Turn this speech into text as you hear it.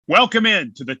Welcome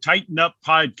in to the Tighten Up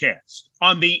Podcast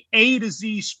on the A to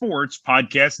Z Sports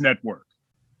Podcast Network.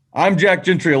 I'm Jack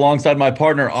Gentry alongside my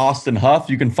partner, Austin Huff.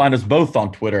 You can find us both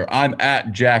on Twitter. I'm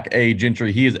at Jack A.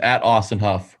 Gentry. He is at Austin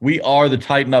Huff. We are the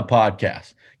Tighten Up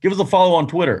Podcast. Give us a follow on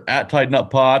Twitter, at Tighten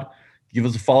Up Pod. Give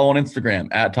us a follow on Instagram,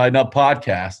 at Tighten Up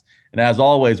Podcast. And as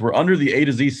always, we're under the A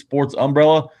to Z Sports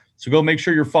umbrella, so go make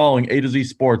sure you're following A to Z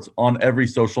Sports on every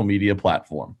social media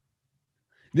platform.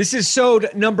 This is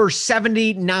Sode number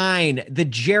 79, the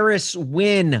Jarris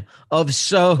Wynn of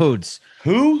Sodes.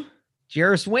 Who?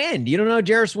 Jarris Wynn. You don't know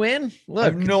Jarris Wynn? Look, I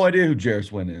have no idea who Jarris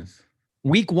Wynn is.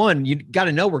 Week one, you got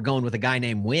to know we're going with a guy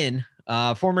named Wynn,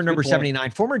 former number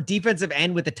 79, former defensive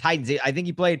end with the Titans. I think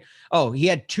he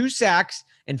had 2 sacks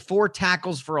and 4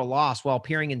 tackles for a loss while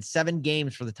appearing in 7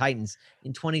 games for the Titans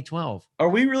in 2012. Are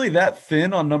we really that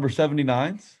thin on number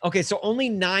 79s? Okay, so only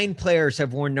 9 players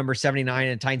have worn number 79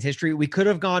 in Titans history. We could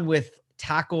have gone with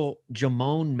tackle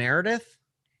Jamon Meredith.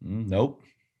 Nope.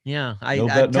 Yeah,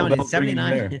 I'm telling you,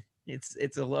 79.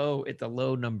 It's a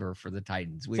low number for the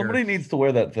Titans. Somebody needs to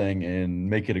wear that thing and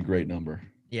make it a great number.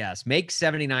 Yes, make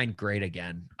 79 great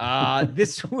again.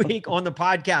 This week on the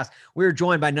podcast, we're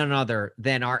joined by none other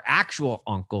than our actual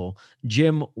uncle,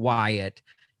 Jim Wyatt,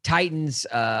 Titans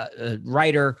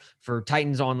writer for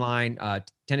Titans Online,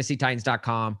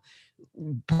 TennesseeTitans.com.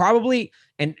 Probably,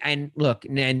 and look,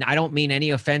 and I don't mean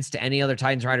any offense to any other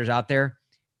Titans writers out there.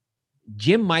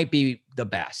 Jim might be the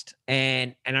best.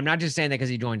 And I'm not just saying that because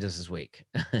he joins us this week.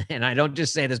 And I don't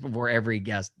just say this before every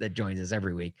guest that joins us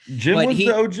every week. Jim was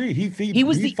the OG.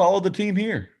 He followed the team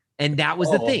here. And that was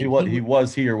the thing. He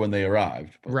was here when they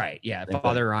arrived. Right. Yeah.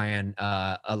 Father Ryan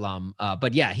alum.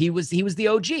 But yeah, he was the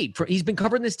OG. He's been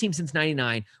covering this team since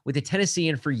 99 with the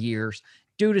Tennessean for years.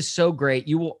 Dude is so great.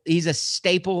 He's a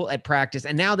staple at practice.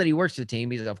 And now that he works for the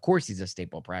team, he's a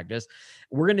staple at practice.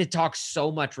 We're going to talk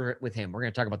so much with him. We're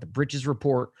going to talk about the Bridges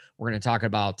report. We're going to talk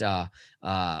about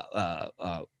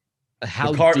how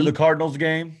the Cardinals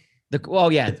game. Oh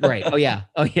yeah. Right. Oh yeah.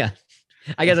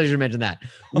 I guess I should mention that.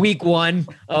 Week 1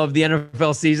 of the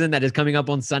NFL season that is coming up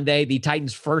on Sunday. The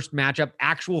Titans' first matchup.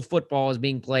 Actual football is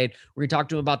being played. We're going to talk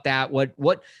to him about that. What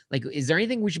is there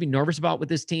anything we should be nervous about with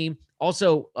this team?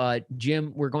 Also,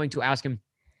 Jim, we're going to ask him,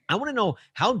 I want to know,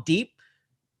 how deep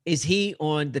is he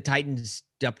on the Titans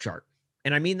depth chart?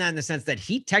 And I mean that in the sense that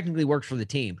he technically works for the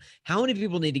team. How many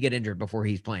people need to get injured before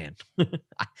he's playing?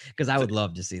 Because I would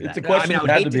love to see that. It's a question I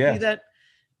would hate to see that,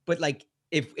 but like,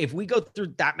 if we go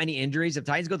through that many injuries, if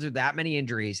Titans go through that many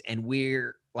injuries and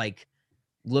we're like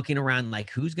looking around like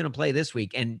who's going to play this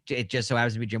week, and it just so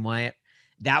happens to be Jim Wyatt,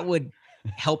 that would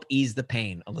help ease the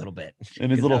pain a little bit.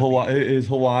 And his little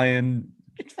Hawaiian,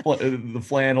 the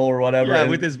flannel or whatever. Yeah,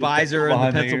 with his visor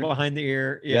and the pencil behind the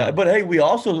ear. Yeah. But hey, we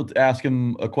also asked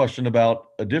him a question about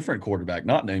a different quarterback,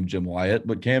 not named Jim Wyatt,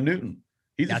 but Cam Newton.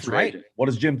 That's right. What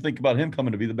does Jim think about him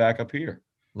coming to be the backup here?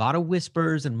 A lot of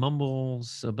whispers and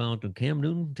mumbles about Cam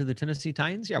Newton to the Tennessee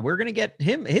Titans. Yeah, we're going to get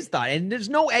his thought. And there's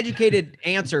no educated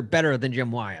answer better than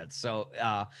Jim Wyatt. So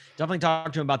definitely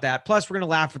talk to him about that. Plus, we're going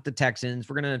to laugh with the Texans.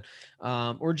 We're just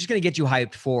going to get you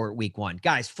hyped for week 1.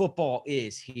 Guys, football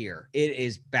is here. It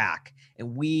is back.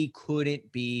 And we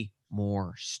couldn't be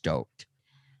more stoked.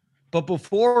 But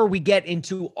before we get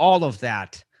into all of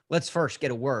that, let's first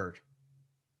get a word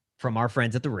from our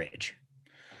friends at The Ridge.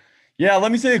 Yeah,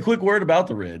 let me say a quick word about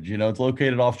the Ridge. You know, it's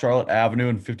located off Charlotte Avenue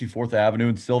and 54th Avenue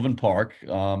in Sylvan Park.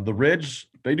 The Ridge,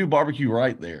 they do barbecue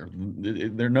right there.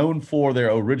 They're known for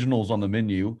their originals on the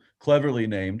menu, cleverly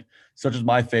named, such as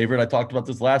my favorite. I talked about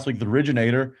this last week, the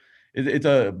Ridgeinator. It's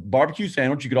a barbecue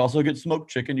sandwich. You could also get smoked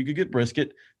chicken. You could get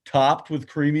brisket topped with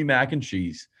creamy mac and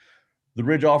cheese. The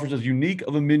Ridge offers as unique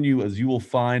of a menu as you will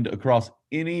find across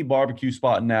any barbecue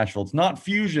spot in Nashville. It's not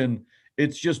fusion.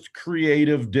 It's just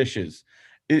creative dishes.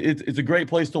 It's a great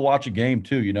place to watch a game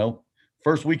too, you know.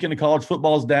 First weekend of college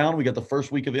football is down. We got the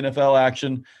first week of NFL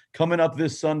action coming up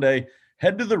this Sunday.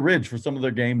 Head to the Ridge for some of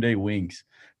their game day wings.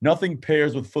 Nothing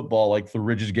pairs with football like the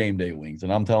Ridge's game day wings.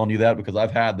 And I'm telling you that because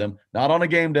I've had them. Not on a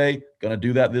game day. Going to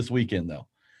do that this weekend though.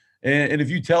 And if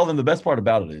you tell them, the best part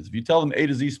about it is, if you tell them A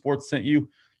to Z Sports sent you,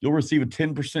 you'll receive a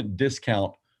 10%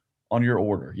 discount on your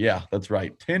order. Yeah, that's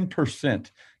right. 10%.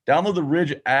 Download the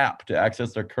Ridge app to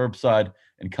access their curbside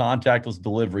and contactless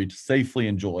delivery to safely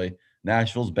enjoy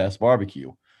Nashville's best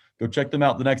barbecue. Go check them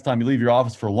out the next time you leave your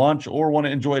office for lunch or want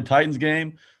to enjoy a Titans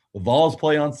game. The Vols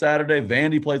play on Saturday.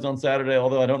 Vandy plays on Saturday,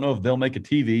 although I don't know if they'll make a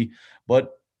TV.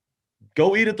 But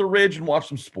go eat at the Ridge and watch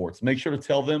some sports. Make sure to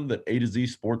tell them that A to Z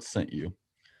Sports sent you.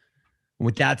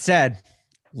 With that said,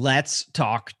 let's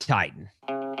talk Titan.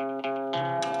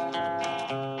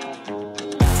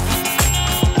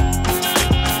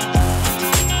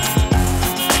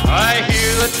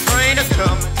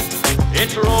 coming.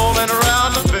 It's rolling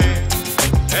around the bend,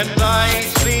 and I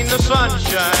ain't seen the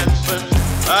sunshine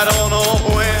since I don't know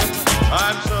when.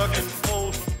 I'm stuck in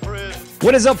Folsom Prison.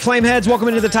 What is up, Flameheads? Welcome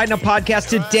into the Tighten Up Podcast.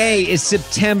 Today is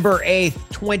September 8th,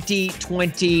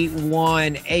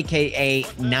 2021, a.k.a.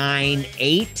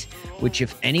 9-8, which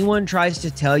if anyone tries to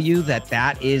tell you that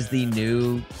that is the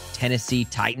new Tennessee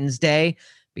Titans Day,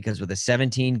 because with a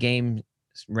 17-game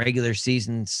regular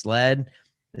season sled,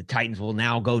 the Titans will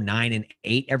now go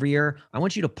 9-8 every year. I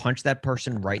want you to punch that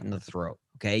person right in the throat.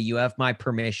 Okay, you have my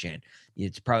permission.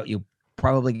 You'll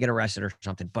probably get arrested or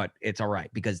something, but it's all right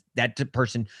because that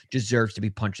person deserves to be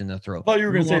punched in the throat. I thought you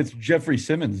were going to say it's Jeffrey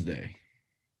Simmons Day.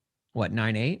 What,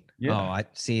 9-8? Yeah. Oh, I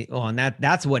see. Oh, and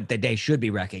that's what the day should be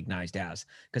recognized as,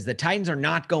 because the Titans are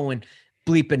not going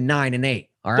bleeping 9-8.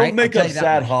 All right. Don't make up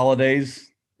sad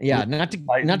holidays. Yeah, not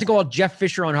to go all Jeff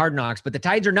Fisher on Hard Knocks, but the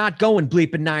Titans are not going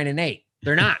bleeping 9-8.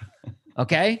 They're not.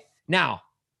 Okay. Now,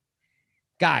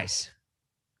 guys,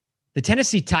 the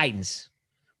Tennessee Titans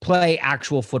play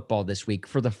actual football this week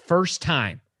for the first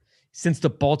time since the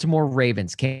Baltimore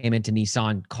Ravens came into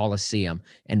Nissan Coliseum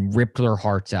and ripped their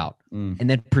hearts out, and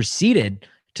then proceeded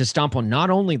to stomp on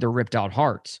not only their ripped out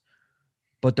hearts,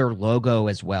 but their logo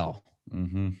as well.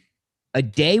 Mm-hmm. A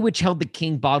day which held the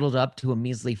king bottled up to a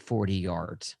measly 40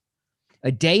 yards.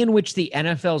 A day in which the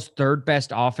NFL's third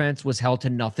best offense was held to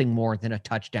nothing more than a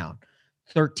touchdown,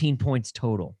 13 points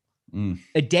total.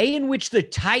 A day in which the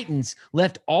Titans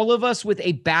left all of us with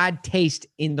a bad taste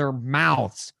in their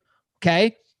mouths,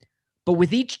 okay? But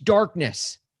with each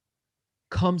darkness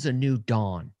comes a new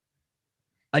dawn,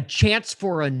 a chance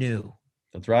for a new.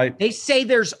 That's right. They say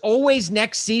there's always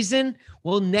next season.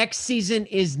 Well, next season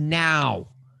is now.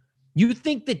 You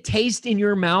think the taste in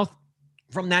your mouth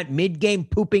from that mid-game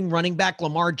pooping running back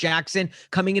Lamar Jackson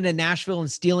coming into Nashville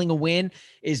and stealing a win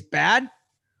is bad?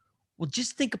 Well,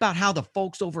 just think about how the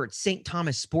folks over at St.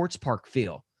 Thomas Sports Park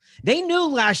feel. They knew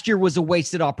last year was a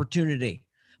wasted opportunity,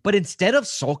 but instead of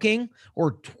sulking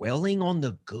or dwelling on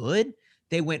the good,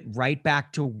 they went right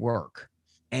back to work,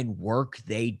 and work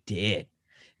they did.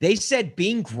 They said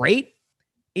being great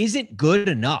isn't good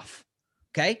enough,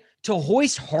 okay? To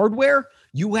hoist hardware,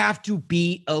 you have to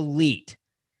be elite.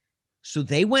 So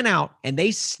they went out and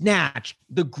they snatched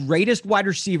the greatest wide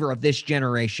receiver of this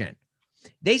generation.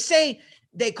 They say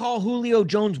they call Julio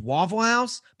Jones Waffle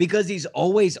House because he's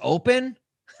always open.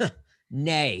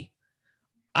 Nay.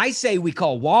 I say we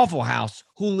call Waffle House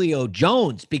Julio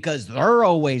Jones because they're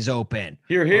always open.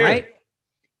 Hear, hear. Right?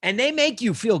 And they make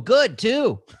you feel good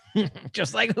too,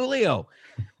 just like Julio.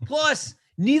 Plus,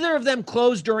 neither of them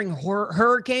closed during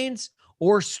hurricanes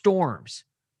or storms.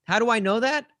 How do I know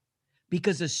that?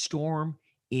 Because a storm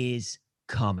is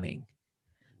coming.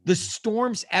 The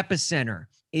storm's epicenter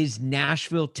is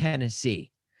Nashville,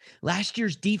 Tennessee. Last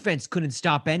year's defense couldn't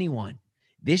stop anyone.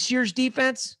 This year's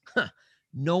defense,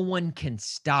 no one can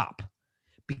stop,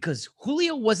 because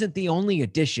Julio wasn't the only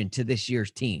addition to this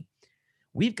year's team.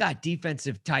 We've got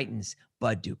defensive titans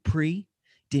Bud Dupree,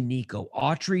 Danico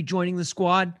Autry joining the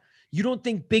squad. You don't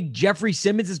think big Jeffrey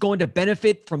Simmons is going to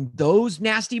benefit from those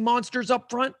nasty monsters up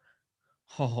front?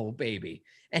 Oh, baby.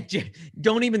 And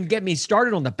don't even get me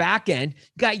started on the back end.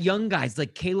 Got young guys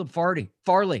like Caleb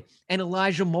Farley and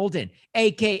Elijah Molden,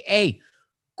 a.k.a.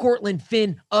 Cortland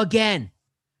Finn again.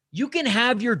 You can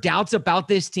have your doubts about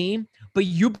this team, but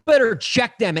you better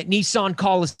check them at Nissan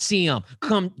Coliseum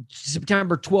come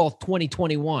September 12th,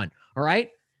 2021, all right?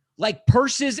 Like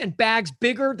purses and bags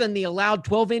bigger than the allowed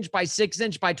 12-inch by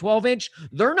 6-inch by 12-inch,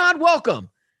 they're not welcome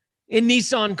in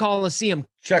Nissan Coliseum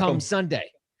come Sunday.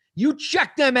 You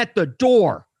check them at the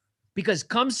door, because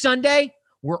come Sunday,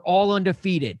 we're all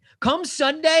undefeated. Come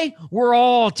Sunday, we're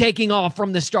all taking off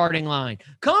from the starting line.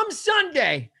 Come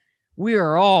Sunday, we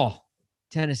are all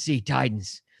Tennessee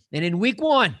Titans. And in week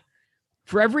 1,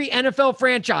 for every NFL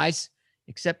franchise,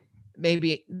 except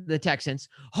maybe the Texans,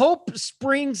 hope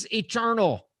springs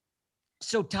eternal.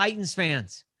 So Titans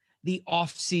fans, the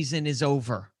offseason is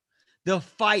over. The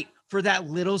fight for that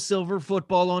little silver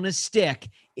football on a stick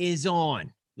is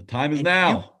on. The time is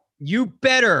now. You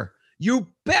better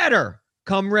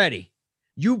come ready.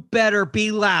 You better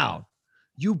be loud.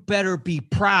 You better be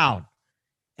proud.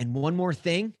 And one more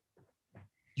thing,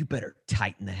 you better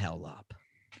tighten the hell up.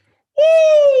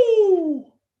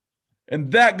 Woo! And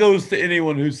that goes to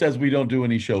anyone who says we don't do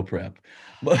any show prep.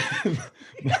 But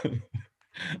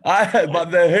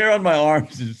the hair on my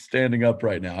arms is standing up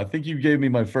right now. I think you gave me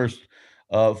my first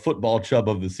football chub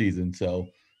of the season. So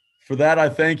for that, I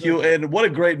thank you. And what a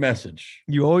great message.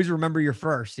 You always remember your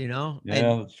first, you know? Yeah,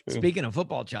 and that's true. Speaking of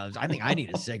football chubs, I think I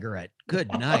need a cigarette. Good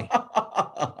night.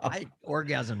 I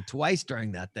orgasmed twice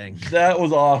during that thing. That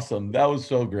was awesome. That was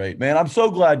so great, man. I'm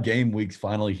so glad game week's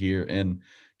finally here, and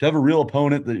to have a real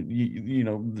opponent that you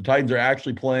know the Titans are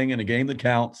actually playing in a game that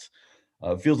counts.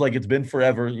 Feels like it's been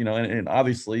forever, you know, and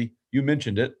obviously you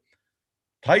mentioned it.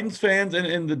 Titans fans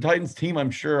and the Titans team, I'm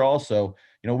sure also,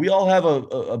 you know, we all have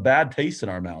a bad taste in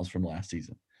our mouths from last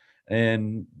season.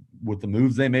 And with the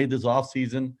moves they made this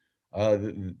offseason,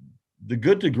 the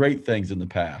good to great things in the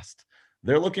past,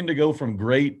 they're looking to go from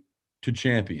great to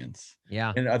champions.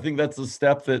 Yeah. And I think that's a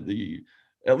step that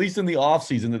at least in the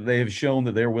offseason, that they have shown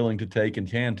that they're willing to take and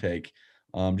can take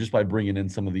just by bringing in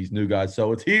some of these new guys.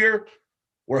 So it's here.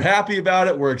 We're happy about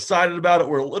it. We're excited about it.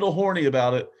 We're a little horny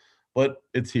about it, but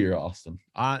it's here, Austin.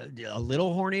 A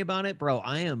little horny about it, bro.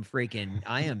 I am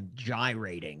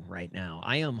gyrating right now.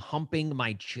 I am humping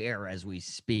my chair as we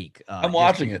speak. I'm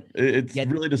watching it. It's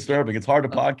really disturbing. It's hard to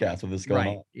podcast with this going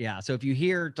on. Yeah. So if you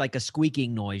hear like a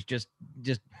squeaking noise, just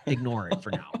ignore it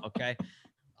for now. Okay.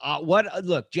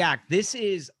 Look, Jack, this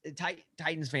is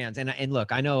Titans fans. And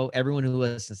look, I know everyone who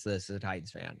listens to this is a Titans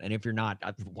fan. And if you're not,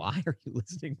 why are you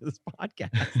listening to this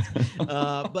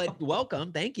podcast? But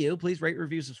welcome. Thank you. Please rate,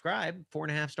 review, subscribe.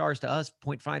 4.5 stars to us,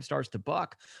 0.5 stars to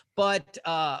Buck. But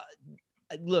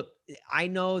look, I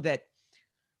know that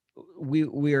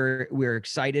we're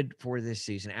excited for this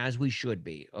season, as we should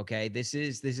be. Okay. This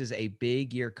is a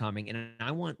big year coming. And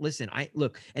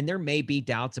and there may be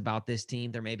doubts about this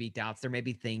team. There may be doubts. There may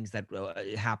be things that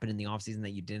happened in the offseason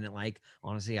that you didn't like.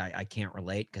 Honestly, I can't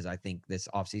relate, because I think this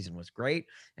offseason was great.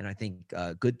 And I think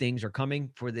good things are coming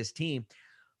for this team.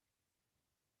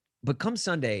 But come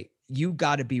Sunday, you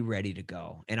got to be ready to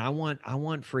go. And I want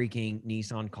freaking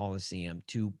Nissan Coliseum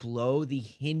to blow the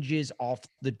hinges off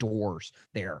the doors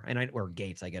there. Or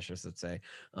gates, I guess I should say,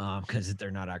 because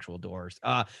they're not actual doors.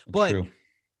 But true.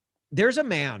 There's a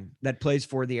man that plays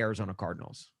for the Arizona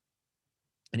Cardinals,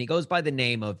 and he goes by the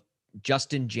name of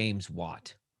Justin James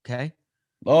Watt. Okay.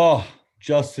 Oh,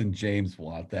 Justin James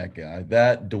Watt, that guy,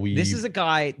 that dweeb. This is a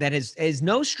guy that is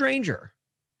no stranger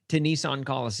to Nissan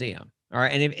Coliseum. All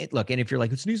right. And if you're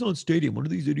like, it's Nissan Stadium, what are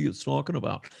these idiots talking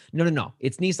about? No.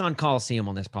 It's Nissan Coliseum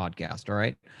on this podcast. All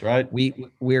right. Right.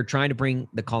 We're trying to bring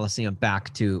the Coliseum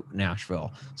back to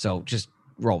Nashville. So just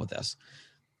roll with this.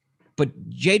 But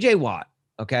JJ Watt,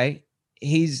 okay,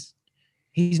 he's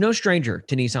no stranger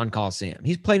to Nissan Coliseum.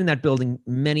 He's played in that building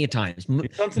many a times.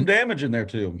 He's done some damage in there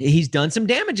too. He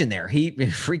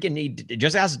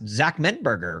just asked Zach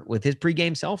Menberger with his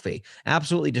pregame selfie.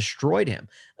 Absolutely destroyed him.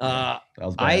 That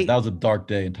was bad. That was a dark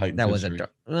day in Titans history.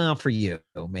 Well, for you,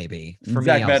 maybe. For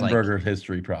Zach me, Menberger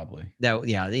history, probably.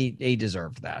 He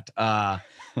deserved that.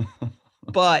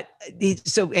 But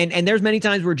there's many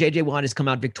times where JJ Watt has come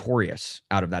out victorious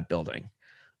out of that building.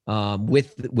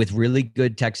 With really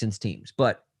good Texans teams.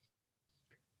 But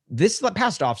this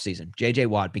past offseason, JJ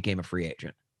Watt became a free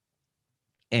agent.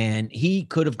 And he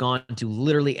could have gone to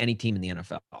literally any team in the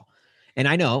NFL. And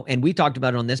I know, and we talked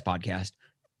about it on this podcast,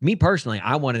 me personally,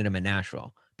 I wanted him in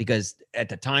Nashville, because at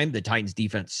the time, the Titans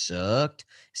defense sucked,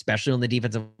 especially on the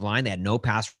defensive line. They had no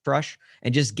pass rush.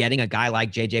 And just getting a guy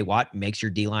like JJ Watt makes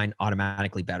your D-line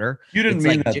automatically better. You didn't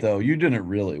mean that, though. You didn't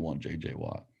really want JJ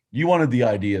Watt. You wanted the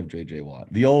idea of JJ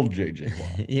Watt, the old JJ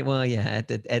Watt. Well, yeah, at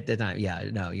the time, yeah,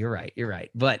 no, you're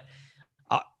right. But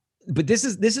this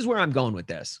is where I'm going with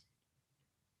this.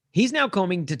 He's now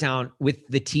coming to town with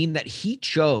the team that he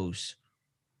chose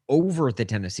over the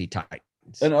Tennessee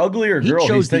Titans. An uglier girl. He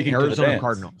chose he's taking the Arizona to the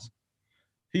Cardinals.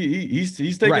 He's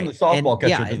taking the softball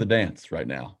catcher to the dance right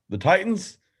now. The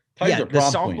Titans are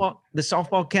the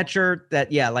softball catcher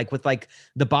that, like with like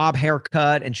the bob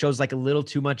haircut and shows like a little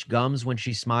too much gums when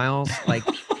she smiles. Like,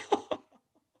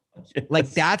 yes, like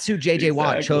that's who JJ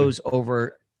Watt chose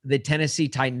over the Tennessee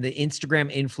Titan, the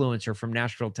Instagram influencer from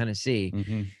Nashville,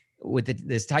 Tennessee, with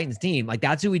this Titans team. Like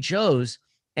that's who he chose.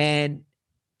 And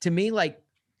to me, like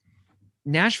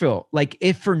Nashville, like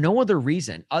if for no other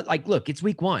reason, like, look, it's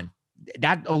week 1.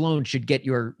 That alone should get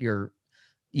your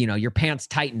pants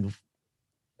tightened.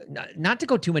 Not to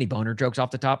go too many boner jokes off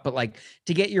the top, but like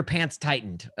to get your pants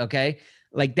tightened. Okay.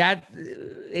 Like that,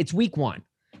 it's week 1,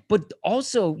 but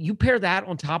also you pair that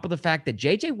on top of the fact that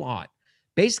JJ Watt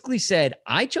basically said,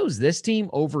 I chose this team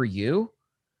over you.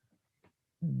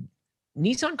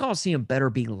 Nissan Coliseum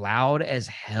better be loud as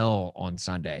hell on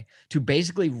Sunday to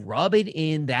basically rub it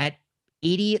in that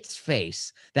idiot's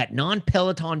face, that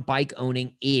non-Peloton bike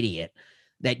owning idiot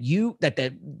that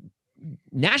the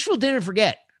Nashville didn't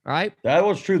forget. All right. That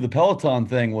was true. The Peloton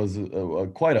thing was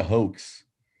quite a hoax.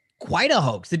 Quite a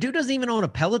hoax. The dude doesn't even own a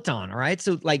Peloton. All right.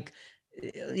 So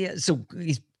so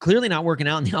he's clearly not working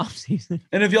out in the offseason.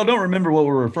 And if y'all don't remember what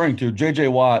we're referring to,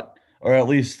 JJ Watt or at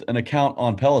least an account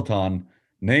on Peloton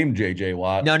named JJ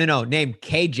Watt. No. Named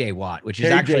KJ Watt, which is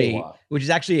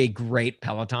actually a great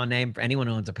Peloton name for anyone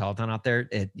who owns a Peloton out there.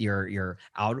 Your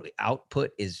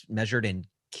output is measured in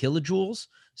kilojoules,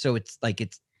 so it's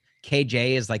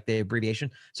KJ is like the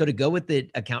abbreviation. So to go with the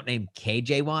account name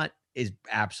KJ Watt is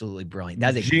absolutely brilliant.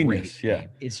 That's a genius. Great name.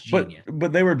 It's genius.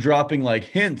 But they were dropping like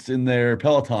hints in their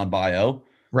Peloton bio.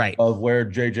 Right. Of where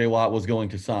JJ Watt was going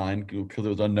to sign because it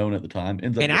was unknown at the time.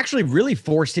 And actually really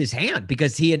forced his hand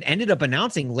because he had ended up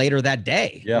announcing later that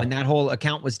day when that whole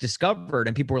account was discovered.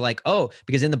 And people were like, oh,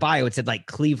 because in the bio it said like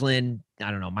Cleveland,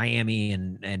 I don't know, Miami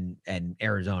and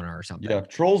Arizona or something. Yeah,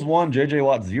 Trolls 1, JJ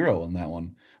Watt 0 on that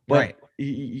one. But,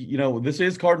 this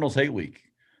is Cardinals Hate Week.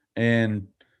 And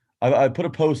I put a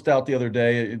post out the other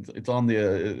day. It's on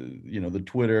the, the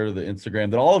Twitter, the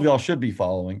Instagram that all of y'all should be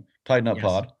following. Tighten Up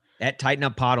Pod. At Tighten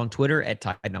Up Pod on Twitter, at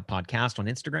Tighten Up Podcast on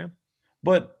Instagram.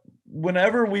 But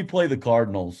whenever we play the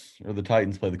Cardinals or the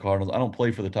Titans play the Cardinals, I don't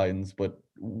play for the Titans, but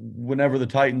whenever the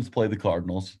Titans play the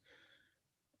Cardinals,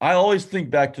 I always think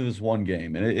back to this one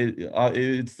game, and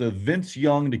it's the Vince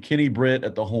Young to Kenny Britt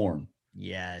at the Horn.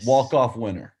 Yes. Walk-off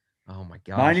winner. Oh, my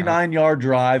gosh. 99-yard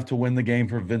drive to win the game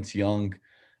for Vince Young.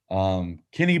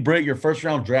 Kenny Britt, your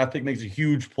first-round draft pick, makes a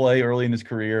huge play early in his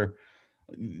career.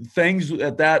 Things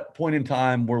at that point in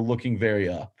time were looking very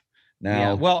up.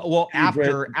 Now,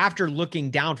 after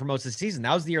looking down for most of the season,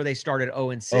 that was the year they started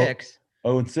 0-6.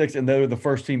 0-6, and they were the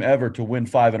first team ever to win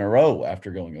 5 in a row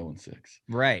after going 0-6.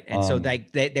 Right, and so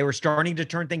they were starting to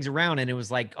turn things around, and it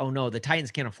was like, oh no, the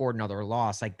Titans can't afford another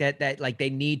loss. Like that like they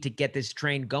need to get this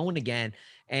train going again.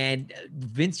 And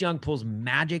Vince Young pulls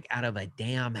magic out of a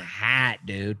damn hat,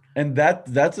 dude. And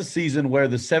that's a season where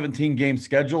the 17-game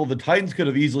schedule, the Titans could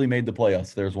have easily made the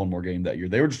playoffs. There's one more game that year.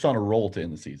 They were just on a roll to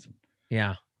end the season.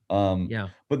 Yeah.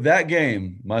 But that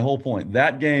game, my whole point,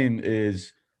 that game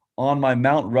is on my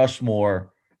Mount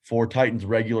Rushmore for Titans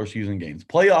regular season games.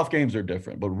 Playoff games are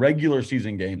different, but regular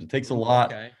season games, it takes a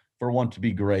lot for one to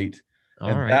be great.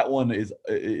 That one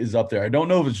is up there. I don't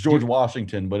know if it's George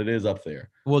Washington, but it is up there.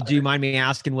 Well, do you mind me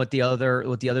asking what the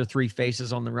other three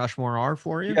faces on the Rushmore are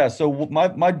for you? Yeah, so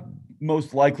my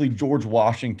most likely George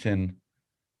Washington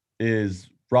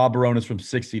is Rob Baronis from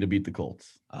 60 to beat the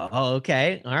Colts. Oh,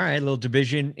 okay. All right. A little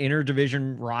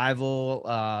interdivision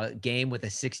rival game with a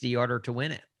 60-yarder to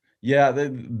win it. Yeah,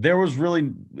 there was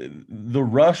really the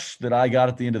rush that I got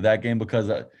at the end of that game because,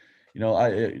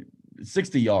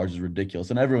 60 yards is ridiculous,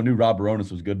 and everyone knew Rob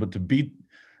Baronis was good. But to beat,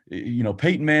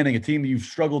 Peyton Manning, a team that you've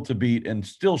struggled to beat and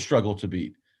still struggle to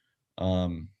beat,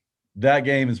 that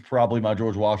game is probably my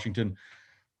George Washington.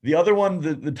 The other one,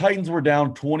 the Titans were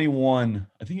down 21.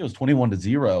 I think it was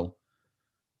 21-0.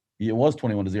 It was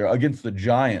 21-0 against the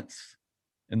Giants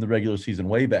in the regular season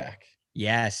way back.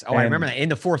 Yes. Oh, I remember that in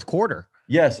the fourth quarter.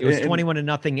 Yes. It was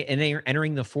 21-0 and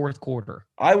entering the fourth quarter.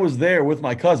 I was there with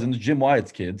my cousins, Jim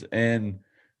Wyatt's kids, and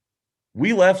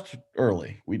we left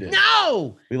early. We did.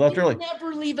 No, we left early.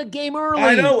 Never leave a game early.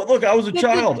 I know. Look, I was a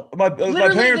child. My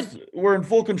parents were in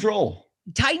full control.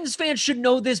 Titans fans should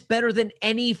know this better than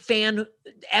any fan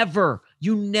ever.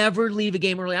 You never leave a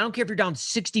game early. I don't care if you're down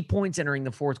 60 points entering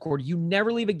the fourth quarter. You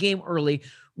never leave a game early.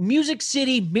 Music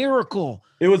City Miracle.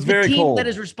 It was very cold. The team that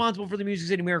is responsible for the Music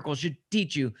City Miracle should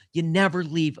teach you never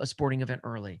leave a sporting event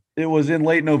early. It was in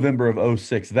late November of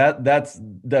 2006. That's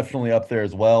definitely up there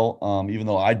as well, even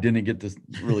though I didn't get to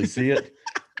really see it.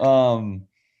 And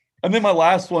then my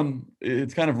last one,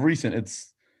 it's kind of recent.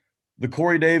 It's the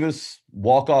Corey Davis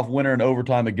walk-off winner in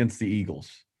overtime against the Eagles.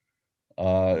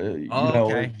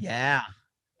 Okay. Yeah.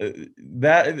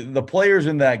 That the players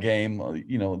in that game,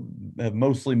 have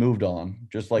mostly moved on,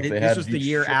 just like they had. This was the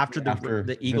year after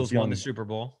the Eagles won the Super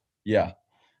Bowl. Yeah.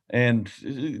 And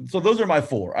so those are my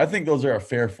 4. I think those are a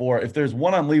fair 4. If there's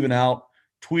one I'm leaving out,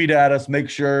 tweet at us, make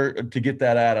sure to get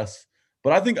that at us.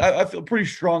 But I think I feel pretty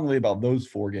strongly about those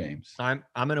 4 games. I'm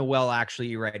gonna actually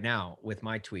you right now with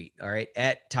my tweet. All right,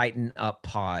 at Tighten Up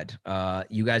Pod.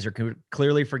 You guys are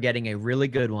clearly forgetting a really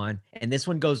good one, and this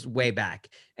one goes way back.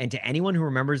 And to anyone who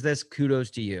remembers this, kudos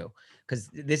to you, because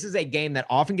this is a game that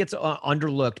often gets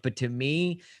underlooked. But to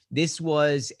me, this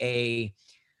was a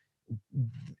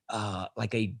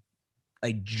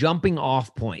jumping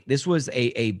off point. This was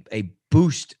a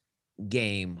boost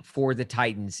game for the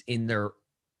Titans in their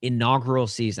inaugural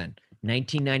season,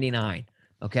 1999.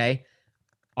 Okay.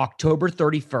 October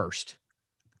 31st,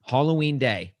 Halloween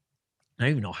Day. I don't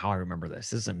even know how I remember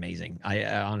this. This is amazing. I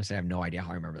honestly have no idea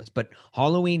how I remember this, but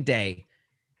Halloween Day,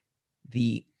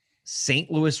 the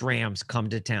St. Louis Rams come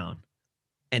to town.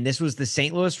 And this was the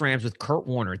St. Louis Rams with Kurt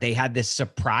Warner. They had this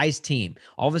surprise team.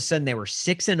 All of a sudden, they were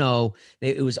 6-0.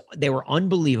 They were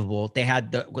unbelievable. They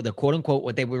had the quote unquote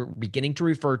what they were beginning to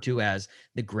refer to as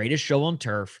the greatest show on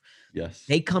turf. Yes.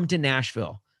 They come to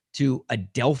Nashville, to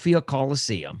Adelphia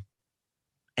Coliseum,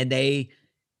 and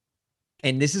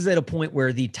this is at a point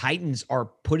where the Titans are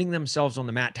putting themselves on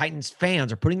the map. Titans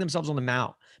fans are putting themselves on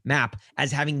the map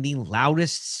as having the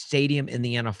loudest stadium in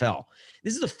the NFL.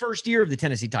 This is the first year of the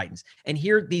Tennessee Titans. And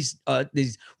here these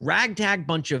ragtag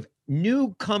bunch of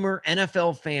newcomer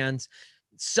NFL fans,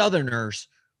 Southerners,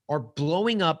 are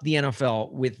blowing up the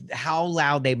NFL with how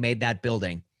loud they made that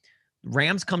building.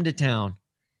 Rams come to town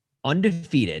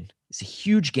undefeated. It's a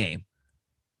huge game.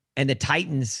 And the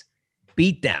Titans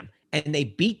beat them. And they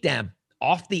beat them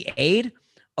off the aid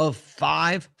of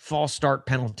 5 false start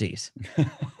penalties.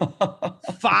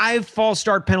 5 false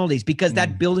start penalties because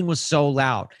that building was so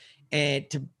loud. And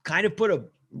to kind of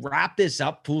wrap this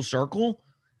up full circle,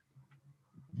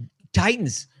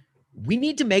 Titans, we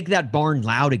need to make that barn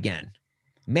loud again.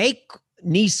 Make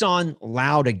Nissan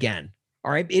loud again.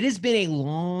 All right. It has been a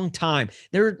long time.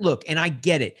 Look, and I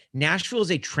get it. Nashville is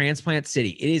a transplant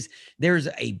city. There's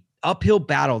a uphill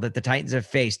battle that the Titans have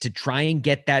faced to try and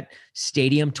get that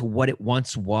stadium to what it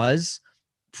once was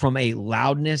from a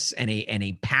loudness and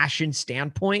a passion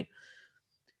standpoint.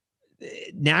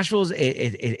 Nashville's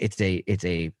it's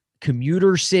a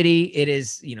commuter city. It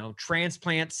is,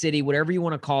 transplant city, whatever you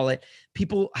want to call it.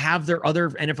 People have their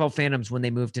other NFL fandoms when they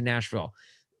move to Nashville,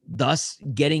 thus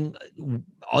getting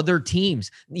other teams.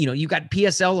 You got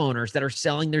PSL owners that are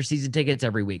selling their season tickets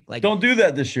every week. Like, don't do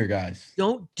that this year, guys.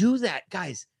 Don't do that,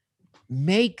 guys.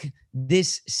 Make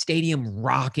this stadium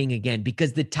rocking again,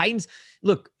 because the Titans,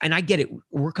 look, and I get it.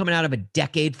 We're coming out of a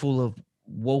decade full of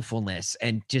woefulness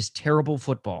and just terrible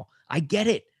football. I get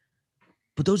it,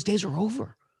 but those days are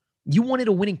over. You wanted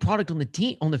a winning product on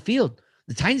the field.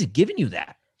 The Titans have given you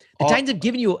that. The Titans have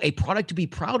given you a product to be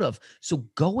proud of. So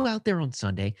go out there on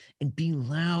Sunday and be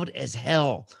loud as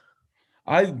hell.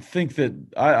 I think that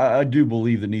I do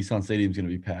believe that Nissan Stadium is going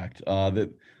to be packed.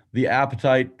 That the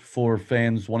appetite for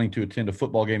fans wanting to attend a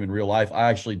football game in real life. I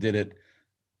actually did it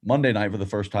Monday night for the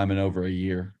first time in over a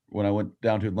year when I went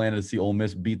down to Atlanta to see Ole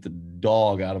Miss beat the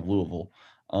dog out of Louisville.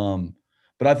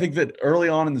 But I think that early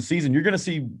on in the season, you're going to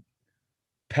see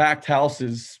packed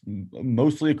houses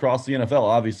mostly across the NFL,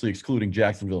 obviously excluding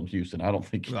Jacksonville and Houston. I don't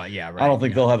think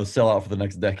they'll have a sellout for the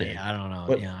next decade. Yeah, I don't know.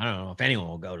 I don't know if anyone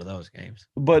will go to those games.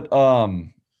 But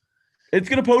it's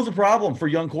going to pose a problem for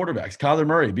young quarterbacks. Kyler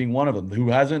Murray being one of them, who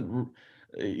hasn't,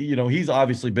 he's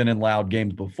obviously been in loud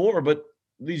games before, but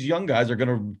these young guys are going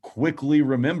to quickly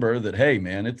remember that, hey,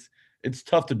 man, it's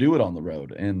tough to do it on the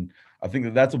road. And I think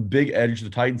that that's a big edge the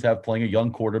Titans have playing a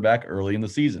young quarterback early in the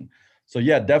season. So,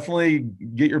 yeah, definitely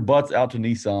get your butts out to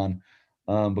Nissan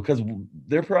because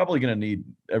they're probably going to need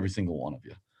every single one of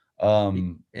you.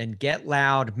 And get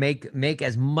loud, make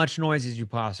as much noise as you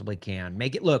possibly can.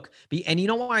 Make it and you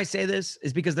know why I say this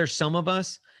is because there's some of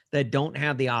us that don't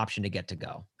have the option to get to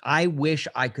go. I wish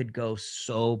I could go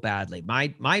so badly. My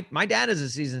dad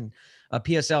is a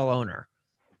PSL owner,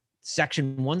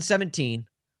 section 117,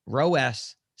 row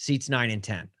S, seats 9 and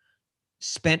 10.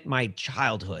 Spent my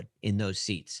childhood in those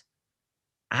seats.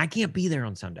 I can't be there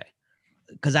on Sunday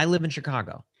because I live in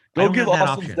Chicago. Go give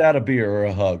Austin Stat a beer or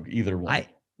a hug, either one.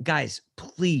 Guys,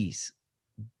 please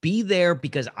be there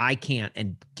because I can't,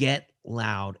 and get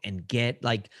loud and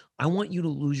I want you to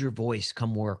lose your voice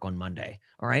come work on Monday.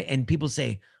 All right. And people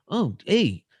say, oh,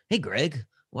 hey, Greg,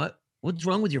 what's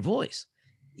wrong with your voice?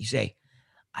 You say,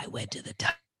 I went to the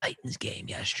Titans game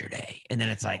yesterday. And then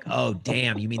it's like, oh,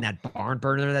 damn, you mean that barn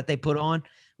burner that they put on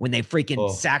when they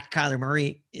freaking sacked Kyler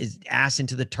Murray his ass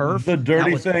into the turf? The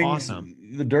dirty things, awesome.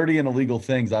 The dirty and illegal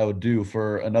things I would do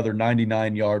for another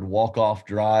 99-yard walk-off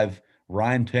drive,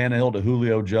 Ryan Tannehill to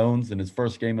Julio Jones in his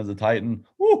first game as a Titan.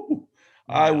 Woo,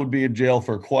 I would be in jail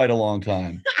for quite a long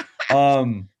time.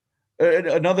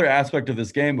 Another aspect of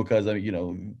this game, because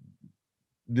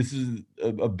this is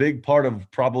a big part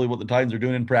of probably what the Titans are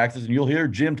doing in practice, and you'll hear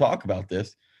Jim talk about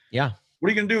this. Yeah. What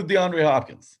are you going to do with DeAndre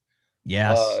Hopkins?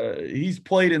 Yes. He's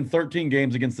played in 13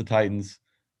 games against the Titans,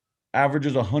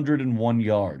 averages 101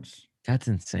 yards. That's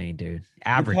insane, dude.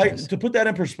 Averages. To put that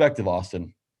in perspective,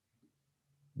 Austin,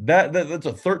 that's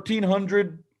a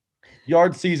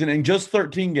 1,300-yard season in just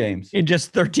 13 games. In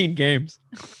just 13 games.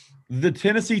 The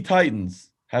Tennessee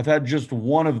Titans have had just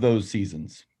one of those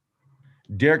seasons.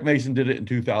 Derek Mason did it in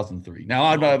 2003. Now,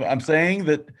 I'm saying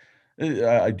that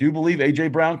I do believe A.J.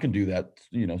 Brown can do that,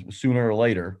 sooner or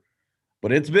later.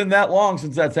 But it's been that long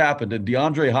since that's happened. And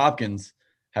DeAndre Hopkins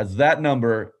has that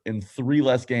number in 3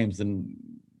 less games than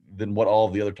than what all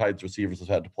of the other Titans receivers have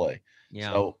had to play.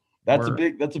 Yeah. So that's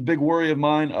a big worry of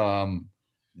mine.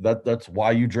 That's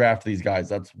why you draft these guys.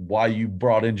 That's why you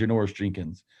brought in Janoris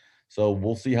Jenkins. So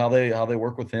we'll see how they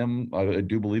work with him. I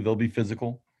do believe they'll be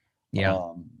physical.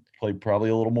 Yeah. Play probably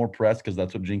a little more press because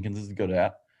that's what Jenkins is good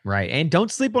at. Right. And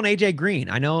don't sleep on AJ Green.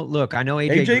 I know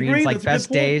AJ Green's like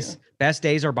best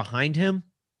days are behind him,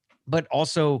 but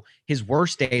also his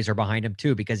worst days are behind him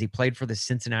too, because he played for the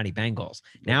Cincinnati Bengals.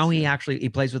 Now he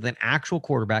plays with an actual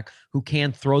quarterback who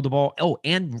can throw the ball. Oh,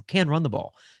 and can run the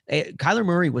ball. Kyler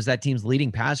Murray was that team's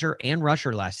leading passer and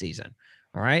rusher last season.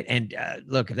 All right. And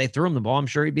look, if they threw him the ball, I'm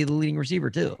sure he'd be the leading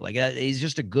receiver too. Like he's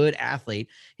just a good athlete.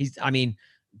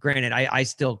 Granted, I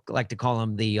still like to call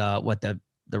him the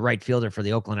right fielder for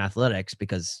the Oakland Athletics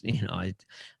because,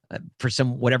 for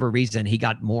some whatever reason, he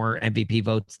got more MVP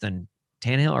votes than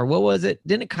Tannehill, or what was it?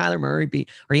 Didn't Kyler Murray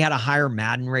or he had a higher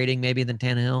Madden rating maybe than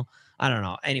Tannehill? I don't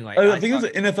know. Anyway, I think it was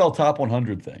an NFL top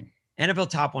 100 thing. NFL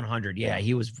top 100. Yeah,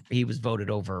 he was voted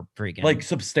over freaking like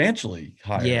substantially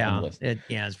higher. Yeah, on the list.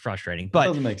 It's frustrating, but it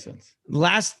doesn't make sense.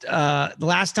 The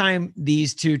last time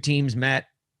these two teams met,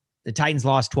 the Titans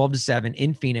lost 12-7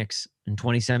 in Phoenix in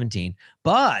 2017.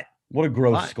 But what a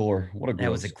gross score! What a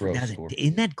gross score!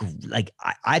 Isn't that like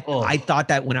I thought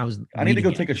that when I was I need to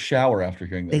go take a shower after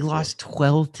hearing that. They lost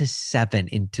 12-7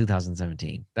 in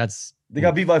 202017. They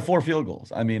got beat by 4 field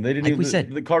goals. I mean, they didn't.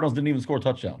 The Cardinals didn't even score a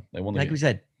touchdown. They won the game. We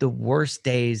said, the worst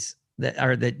days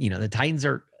the Titans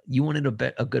are. You wanted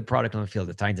a good product on the field.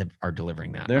 The Titans are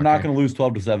delivering that. They're not going to lose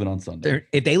 12-7 on Sunday.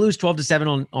 If they lose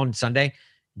 12-7 on Sunday,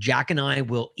 Jack and I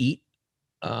will eat.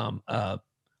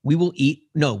 We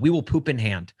will poop in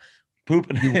hand. Poop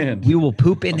in hand. We will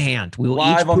poop in hand. We will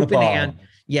live each on poop the in pod. hand.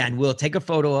 Yeah, and we'll take a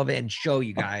photo of it and show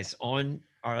you guys on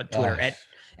our Twitter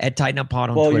at Tighten Up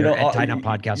Pod on Twitter, at Tighten Up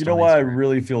Podcast. You know why I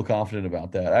really feel confident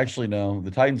about that? Actually, no,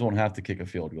 the Titans won't have to kick a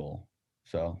field goal.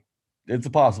 So it's a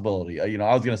possibility. I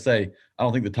was going to say, I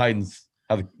don't think the Titans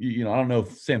have, I don't know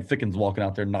if Sam Ficken's walking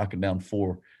out there knocking down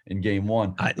 4 in game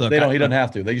 1. He doesn't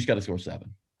have to. They just got to score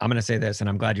 7. I'm going to say this, and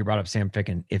I'm glad you brought up Sam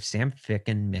Ficken. If Sam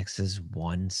Ficken misses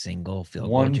one single field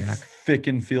goal, Jack.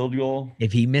 Ficken field goal?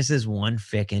 If he misses one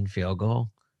Ficken field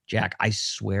goal, Jack, I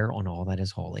swear on all that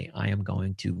is holy, I am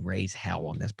going to raise hell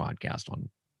on this podcast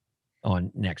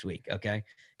on next week, okay?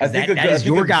 That is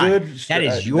your guy. That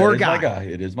is your guy.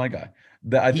 It is my guy.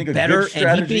 I think he better,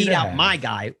 and he beat out my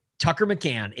guy, Tucker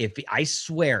McCann. I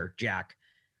swear, Jack,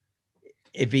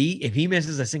 if he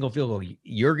misses a single field goal,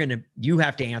 you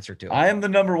have to answer to it. I am the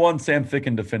number 1 Sam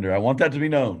Ficken defender. I want that to be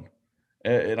known.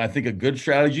 And I think a good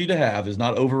strategy to have is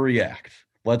not overreact.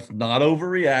 Let's not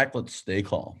overreact. Let's stay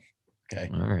calm. Okay.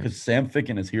 All right. Because Sam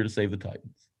Ficken is here to save the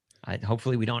Titans.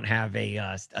 Hopefully we don't have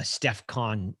a Steph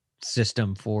Con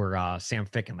system for Sam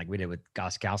Ficken like we did with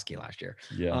Gostkowski last year.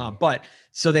 Yeah. But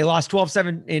so they lost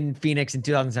 12-7 in Phoenix in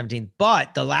 2017.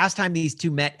 But the last time these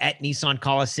two met at Nissan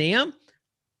Coliseum,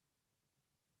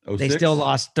 06? They still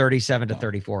lost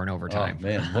 37-34 in overtime. Oh,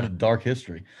 man, what a dark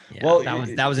history. Yeah, well,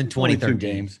 that was in 2013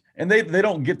 games. And they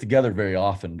don't get together very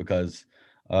often because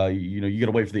you got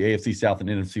to wait for the AFC South and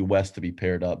NFC West to be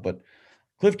paired up. But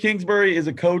Cliff Kingsbury is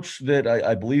a coach that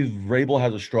I believe Vrabel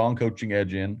has a strong coaching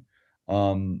edge in.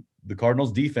 The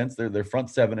Cardinals defense, their front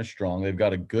 7 is strong. They've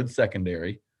got a good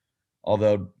secondary,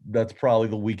 although that's probably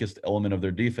the weakest element of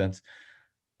their defense.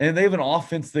 And they have an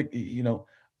offense that,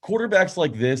 quarterbacks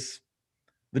like this,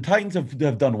 the Titans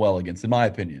have done well against, in my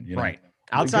opinion. Right.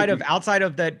 Outside of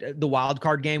the wild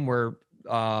card game where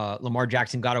Lamar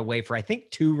Jackson got away for, I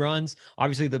think, 2 runs.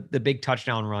 Obviously, the big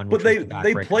touchdown run. But they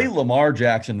play Lamar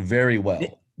Jackson very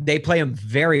well. They play him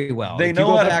very well. They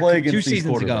know how to play against 2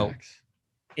 seasons ago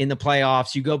in the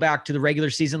playoffs. You go back to the regular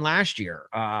season last year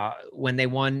when they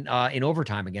won in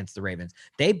overtime against the Ravens.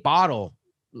 They bottle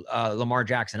Lamar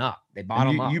Jackson up. They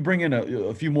bottle him up. You bring in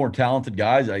a few more talented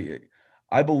guys.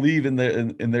 I believe in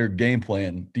their game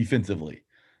plan defensively.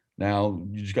 Now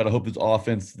you just got to hope this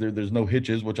offense there's no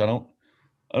hitches, which I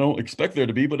don't expect there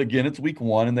to be. But again, it's week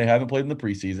 1 and they haven't played in the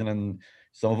preseason, and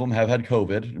some of them have had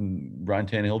COVID, and Ryan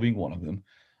Tannehill being one of them.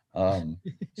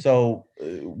 So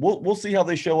we'll see how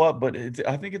they show up, but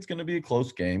I think it's going to be a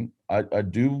close game. I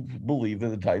do believe that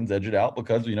the Titans edge it out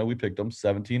because we picked them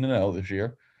 17-0 this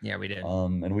year. Yeah, we did.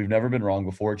 And we've never been wrong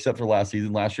before, except for last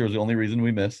season. Last year was the only reason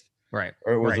we missed. Right.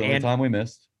 Or it was the only time we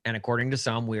missed. And according to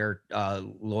some, we're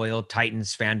loyal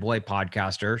Titans fanboy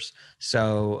podcasters.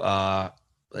 So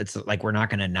it's like we're not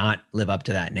going to not live up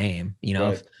to that name.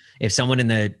 Right. If someone in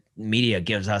the media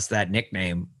gives us that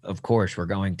nickname, of course, we're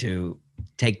going to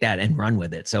take that and run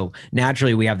with it. So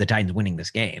naturally, we have the Titans winning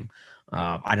this game.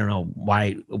 I don't know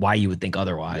why you would think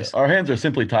otherwise. Our hands are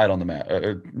simply tied on the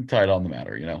matter.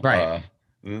 Right.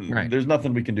 Right. There's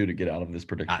nothing we can do to get out of this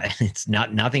prediction. It's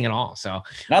nothing at all. So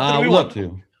Not that we want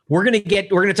to. We're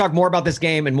gonna talk more about this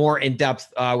game and more in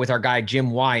depth with our guy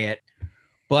Jim Wyatt.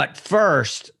 But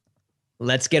first,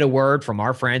 let's get a word from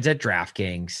our friends at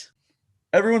DraftKings.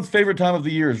 Everyone's favorite time of the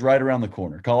year is right around the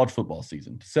corner, college football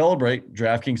season. To celebrate,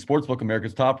 DraftKings Sportsbook,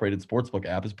 America's top-rated sportsbook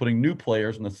app, is putting new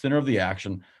players in the center of the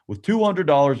action with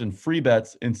 $200 in free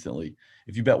bets instantly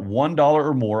if you bet $1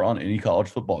 or more on any college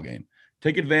football game.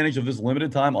 Take advantage of this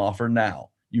limited-time offer now.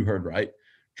 You heard right.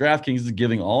 DraftKings is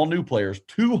giving all new players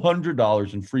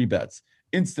 $200 in free bets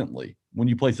instantly when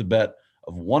you place a bet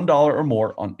of $1 or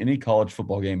more on any college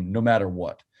football game, no matter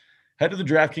what. Head to the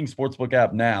DraftKings Sportsbook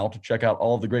app now to check out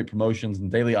all of the great promotions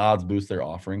and daily odds boosts they're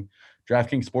offering.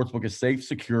 DraftKings Sportsbook is safe,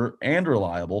 secure, and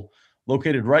reliable,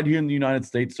 located right here in the United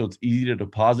States, so it's easy to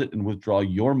deposit and withdraw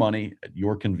your money at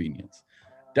your convenience.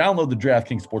 Download the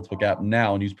DraftKings Sportsbook app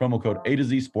now and use promo code A to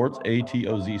Z Sports,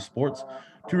 ATOZ Sports,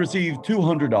 to receive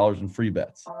 $200 in free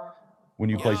bets when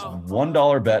you place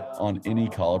 $1 bet on any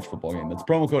college football game. That's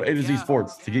promo code A to Z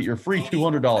Sports to get your free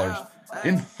 $200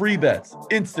 in free bets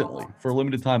instantly for a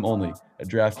limited time only at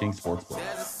DraftKings Sportsbook.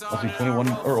 Must be 21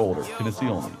 or older. Tennessee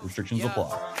only. Restrictions apply.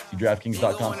 See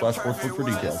DraftKings.com/sportsbook for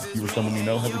details. If you or someone you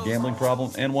know has a gambling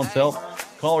problem and wants help,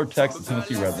 call or text the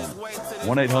Tennessee Red Line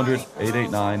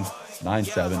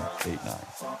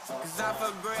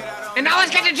 1-800-889-9789. And now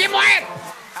let's get to Jim Wyatt.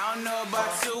 I don't know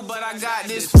about you, but I got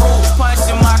this fruit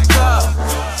punch in my cup.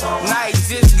 Night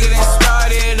just getting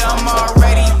started, I'm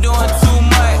already doing too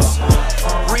much.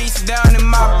 Reach down in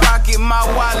my pocket, my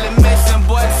wallet missing,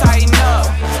 boy, tighten up.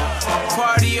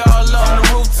 Party all on the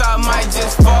rooftop, might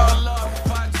just fall off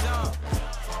if I jump.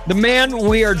 The man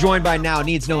we are joined by now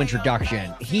needs no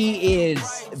introduction. He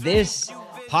is this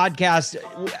podcast.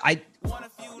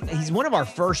 He's one of our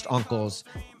first uncles,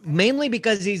 mainly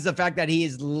because he's the fact that he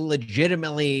is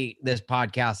legitimately this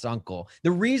podcast's uncle.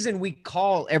 The reason we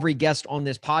call every guest on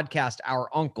this podcast our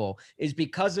uncle is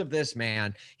because of this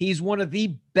man. He's one of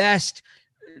the best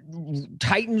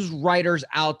Titans writers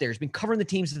out there. He's been covering the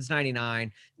team since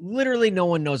 99. Literally no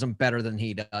one knows him better than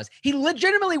he does. He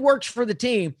legitimately works for the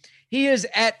team. He is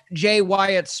at J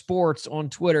Wyatt Sports on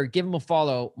Twitter. Give him a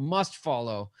follow. Must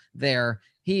follow there.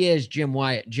 He is Jim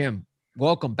Wyatt. Jim,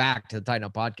 welcome back to the Tighten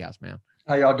Up Podcast, man.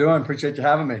 How y'all doing? Appreciate you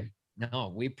having me.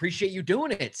 No, we appreciate you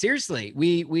doing it. Seriously,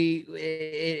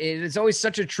 it's always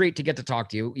such a treat to get to talk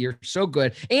to you. You're so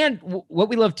good. And what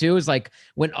we love too is like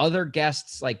when other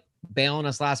guests like bail on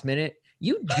us last minute,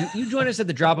 you join us at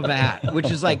the drop of a hat,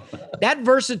 which is like that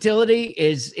versatility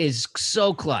is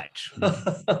so clutch,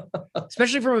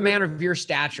 especially from a man of your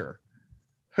stature.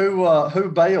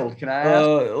 Who bailed? Can I ask?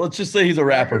 Let's just say he's a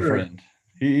rapper friend.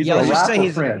 He's let's a just say rapper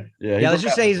he's friend. Let's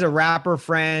just say he's a rapper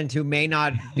friend who may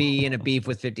not be in a beef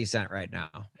with 50 Cent right now.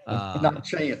 Not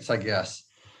Chance, I guess.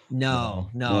 No.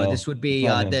 This would be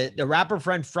the rapper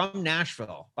friend from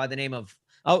Nashville by the name of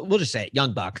we'll just say it,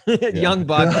 Young Buck. Young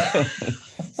Buck.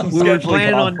 We were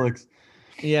planning conflicts.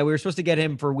 We were supposed to get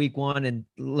him for week 1, and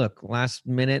look, last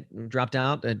minute dropped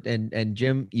out. And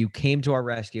Jim, you came to our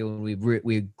rescue, and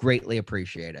we greatly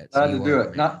appreciate it. Glad to do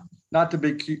it. Not to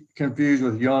be confused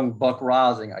with Young Buck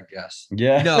Rising, I guess.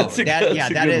 Yeah. No,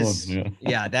 that is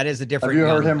a different. Have you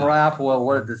heard him Buck. rap? Well,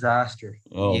 what a disaster.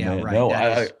 Oh yeah, man, right. no,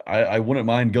 I wouldn't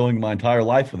mind going my entire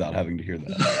life without having to hear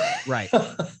that. Right.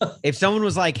 If someone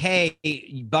was like, "Hey,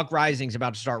 Buck Rising's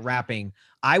about to start rapping,"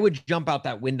 I would jump out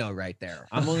that window right there.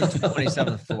 I'm only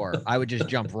 27th floor. I would just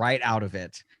jump right out of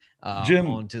it, Jim,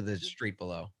 onto the street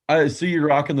below. I see you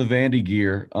rocking the Vandy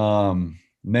gear.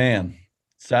 Man,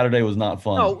 Saturday was not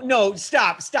fun. No,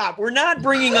 stop. We're not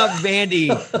bringing up Vandy.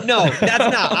 No,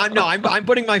 that's not. I'm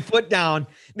putting my foot down.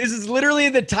 This is literally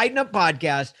the Tighten Up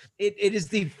Podcast. It is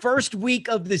the first week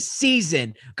of the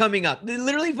season coming up.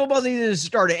 Literally, football season has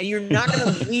started, and you're not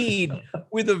going to lead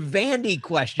with a Vandy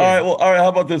question. All right. How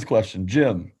about this question,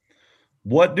 Jim?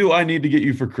 What do I need to get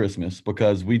you for Christmas?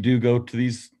 Because we do go to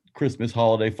these Christmas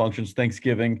holiday functions,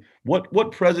 Thanksgiving.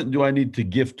 What present do I need to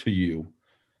gift to you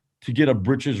to get a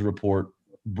Britches report?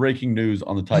 Breaking news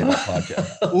on the Tighten Up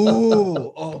Podcast.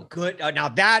 Ooh, good. Now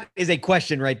that is a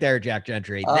question right there, Jack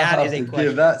Gentry. That is a question.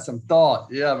 Give that some thought.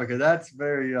 Yeah, because that's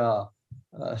very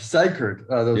sacred.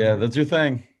 That's your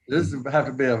thing. This would have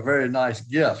to be a very nice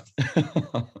gift.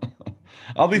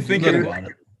 I'll be thinking about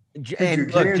it. Could you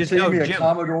guarantee me a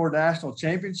Commodore National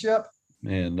Championship?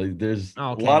 Man, there's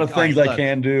a lot of things I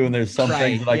can do, and there's some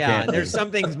things that I can't do. There's some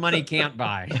things money can't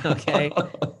buy, okay?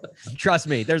 Trust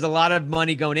me, there's a lot of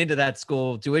money going into that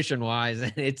school tuition-wise,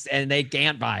 and they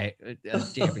can't buy a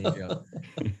championship.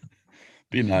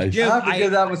 Be nice. I have to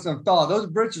give that with some thought. Those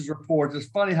Britches reports, it's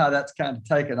funny how that's kind of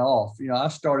taken off. You know, I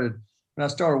started when I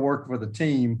started working for the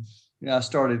team, I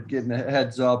started getting a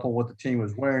heads up on what the team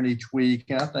was wearing each week.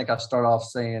 And I think I started off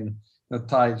saying the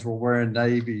Titans were wearing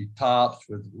navy tops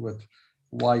with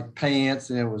white pants,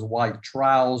 and it was white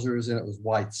trousers, and it was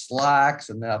white slacks.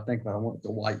 And then I think when I went to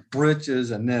white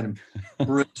breeches, and then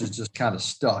breeches just kind of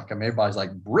stuck. I mean, everybody's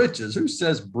like, breeches? Who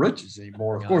says breeches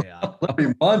anymore? Of course,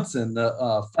 Larry Munson,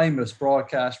 the famous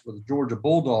broadcast for the Georgia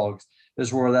Bulldogs,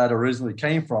 is where that originally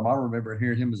came from. I remember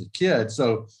hearing him as a kid.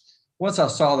 So once I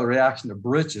saw the reaction to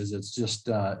breeches, it's just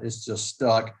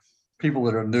stuck. People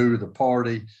that are new to the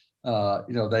party,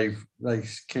 they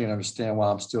can't understand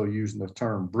why I'm still using the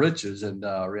term breeches. And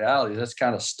reality, that's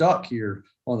kind of stuck here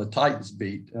on the Titans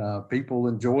beat. People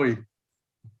enjoy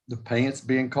the pants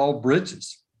being called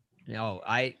breeches.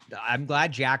 I'm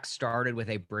glad Jack started with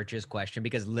a breeches question,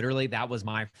 because literally that was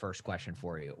my first question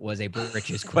for you, was a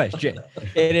breeches question.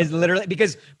 It is literally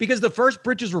because the first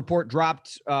breeches report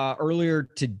dropped earlier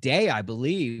today, I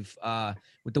believe,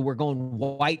 we're going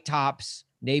white tops,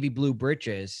 navy blue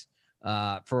breeches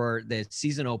for the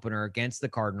season opener against the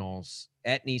Cardinals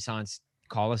at Nissan's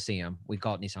Coliseum. We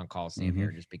call it Nissan Coliseum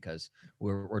here just because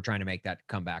we're trying to make that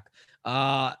comeback.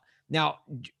 Now,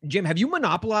 Jim, have you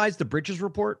monopolized the breeches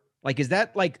report? Like, is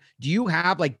that like, do you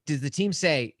have, like, does the team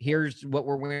say, here's what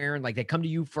we're wearing? Like, they come to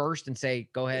you first and say,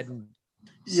 go ahead and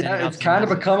it's kind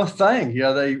of become a thing.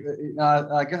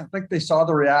 I think they saw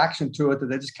the reaction to it, that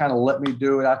they just kind of let me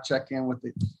do it. I check in with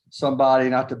somebody,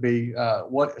 not to be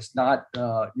it's not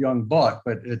young Buck,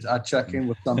 but I check in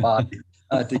with somebody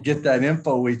to get that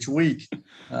info each week.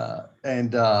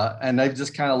 And they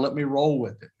just kind of let me roll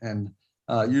with it. And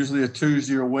usually a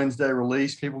Tuesday or Wednesday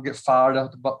release, people get fired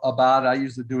up about it. I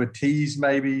usually do a tease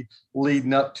maybe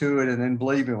leading up to it. And then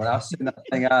believe me, when I send that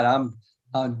thing out,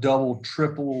 I'm double,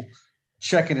 triple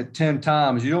checking it 10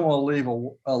 times. You don't want to leave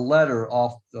a letter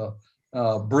off the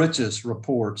breeches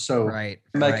report. So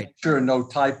making sure no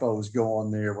typos go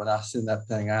on there when I send that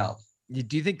thing out.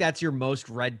 Do you think that's your most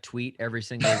read tweet every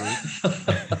single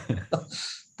week?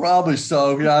 Probably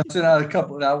so. I sent out a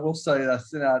couple, and I will say I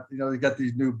sent out, they got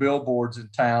these new billboards in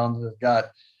town that got,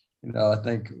 I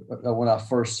think when I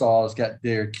first saw it's got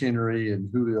Derrick Henry and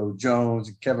Julio Jones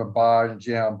and Kevin Byard and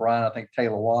Jalen Bryan. I think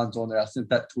Taylor Wan's on there. I sent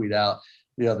that tweet out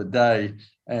the other day,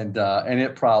 and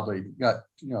it probably got,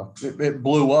 it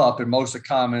blew up, and most of the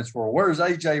comments were, where's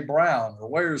AJ Brown, or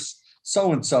where's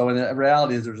so-and-so? And the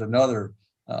reality is there's another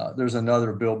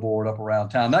billboard up around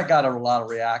town. That got a lot of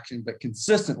reaction, but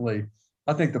consistently,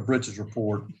 I think the breeches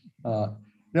report,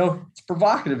 it's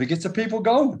provocative. It gets the people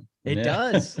going. It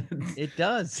does. It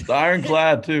does. It's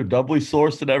ironclad too, doubly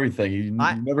sourced and everything. You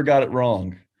never got it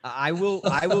wrong. I will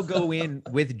go in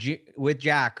with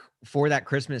Jack for that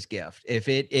Christmas gift. If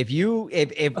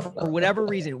for whatever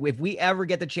reason, if we ever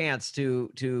get the chance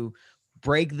to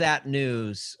break that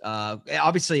news,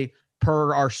 obviously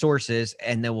per our sources,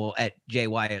 and then we'll at J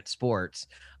Wyatt Sports,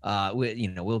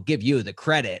 we'll give you the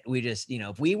credit. We just,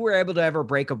 if we were able to ever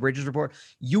break a breeches report,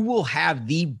 you will have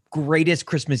the greatest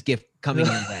Christmas gift coming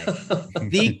your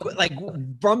way.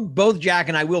 From both Jack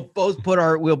and I, we'll both put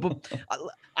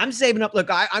I'm saving up. Look,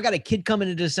 I got a kid coming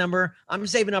in December. I'm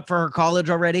saving up for her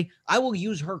college already. I will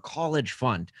use her college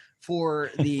fund for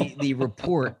the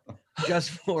report, just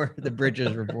for the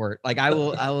breeches report. Like I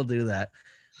will do that.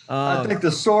 I think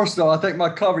the source, though, I think my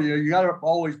cover, you got to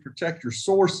always protect your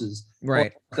sources.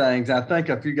 Right. Things. I think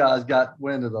if you guys got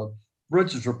wind of the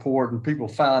breeches report and people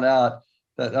found out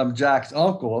that I'm Jack's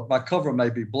uncle, my cover may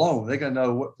be blown. They're going to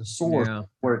know what the source,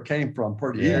 where it came from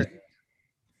pretty easy.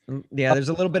 Yeah, there's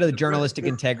a little bit of the journalistic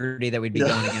integrity that we'd be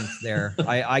going against there.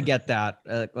 I get that.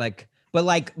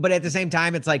 But at the same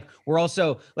time, it's like we're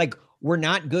also like, we're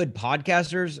not good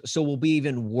podcasters, so we'll be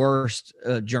even worse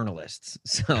journalists.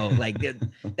 So like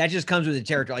that just comes with the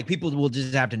territory. Like people will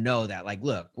just have to know that. Like,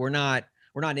 look, we're not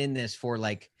in this for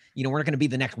like, we're not going to be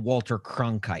the next Walter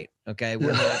Cronkite. Okay,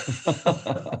 we're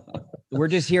not. We're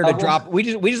just here to drop. We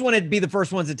just want to be the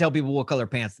first ones to tell people what color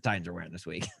pants the Titans are wearing this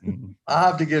week. I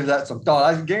have to give that some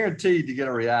thought. I'm guaranteed to get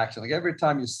a reaction. Like every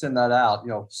time you send that out,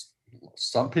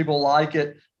 some people like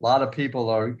it. A lot of people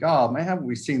are, oh man, haven't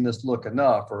we seen this look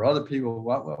enough? Or other people,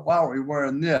 why are we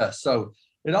wearing this? So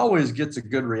it always gets a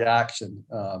good reaction.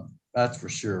 That's for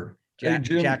sure.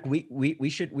 Jack, we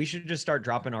should just start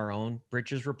dropping our own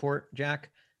breeches report, Jack.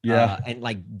 Yeah. And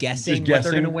like guessing what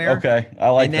they're going to wear. Okay. I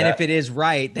like that. And then if it is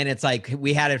right, then it's like,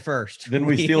 we had it first. Then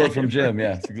we steal it from Jim.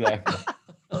 Yes, exactly.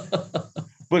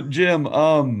 But Jim,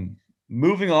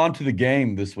 moving on to the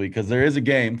game this week, because there is a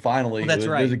game finally. That's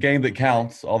right. There's a game that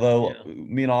counts, although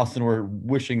me and Austin were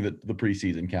wishing that the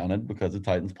preseason counted because the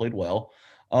Titans played well.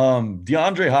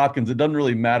 DeAndre Hopkins, it doesn't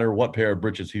really matter what pair of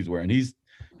breeches he's wearing. He's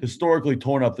historically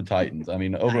torn up the Titans. I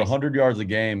mean, over 100 yards a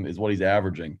game is what he's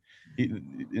averaging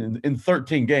in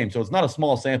 13 games. So it's not a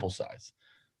small sample size.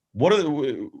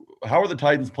 How are the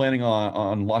Titans planning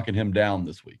on locking him down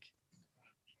this week?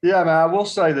 Yeah, man, I will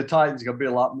say the Titans are going to be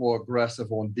a lot more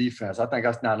aggressive on defense. I think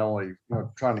that's not only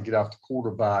trying to get off the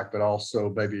quarterback, but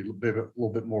also maybe a little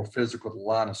bit more physical at the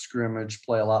line of scrimmage,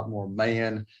 play a lot more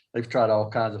man. They've tried all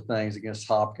kinds of things against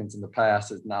Hopkins in the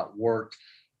past. It's not worked.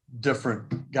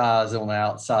 Different guys on the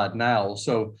outside now.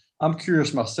 So I'm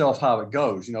curious myself how it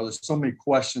goes. There's so many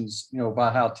questions,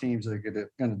 about how teams are going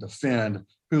to defend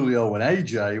Julio and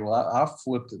AJ. Well, I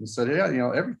flipped it and said,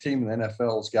 yeah, every team in the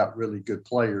NFL has got really good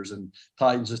players, and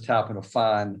Titans just happen to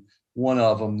find one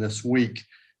of them this week.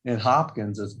 And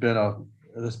Hopkins has been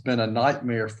a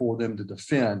nightmare for them to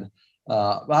defend.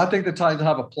 But I think the Titans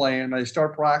have a plan. They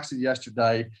start practicing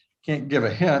yesterday. Can't give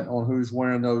a hint on who's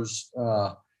wearing those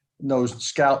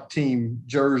scout team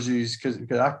jerseys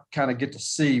because I kind of get to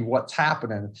see what's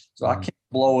happening. So I can't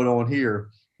blow it on here.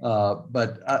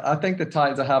 But I think the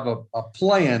Titans have a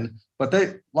plan, but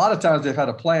a lot of times they've had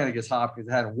a plan against Hopkins.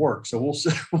 It hadn't worked. So we'll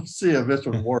see if this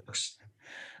one works.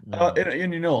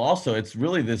 And also it's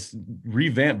really this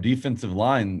revamped defensive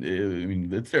line. I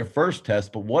mean, it's their first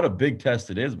test, but what a big test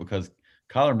it is because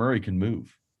Kyler Murray can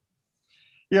move.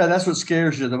 Yeah, that's what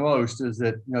scares you the most is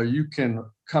that, you can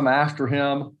come after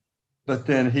him, but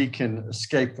then he can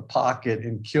escape the pocket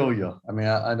and kill you. I mean,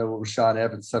 I know what Rashaan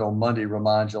Evans said on Monday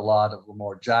reminds you a lot of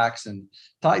Lamar Jackson.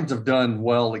 Titans have done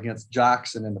well against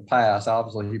Jackson in the past.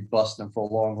 Obviously, he busted him for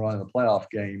a long run in the playoff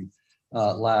game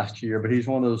last year, but he's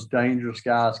one of those dangerous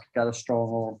guys, got a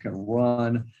strong arm, can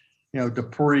run.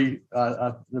 Dupree,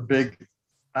 the big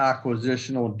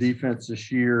acquisition on defense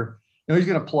this year, he's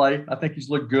going to play. I think he's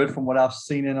looked good from what I've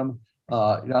seen in him.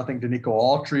 I think Danico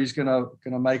Autry is going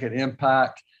to make an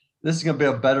impact. This is going to be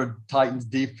a better Titans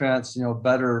defense,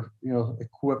 better,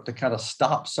 equipped to kind of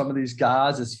stop some of these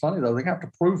guys. It's funny, though. They have to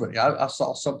prove it. I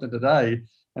saw something today,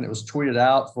 and it was tweeted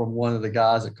out from one of the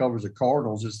guys that covers the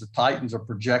Cardinals, is the Titans are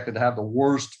projected to have the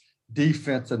worst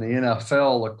defense in the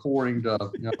NFL, according to,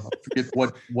 I forget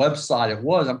what website it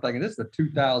was. I'm thinking this is a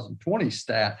 2020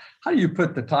 stat. How do you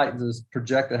put the Titans as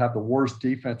projected to have the worst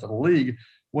defense in the league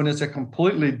when it's a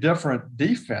completely different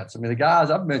defense? I mean, the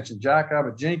guys I've mentioned, Jack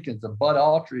Abbott Jenkins and Bud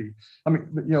Autry,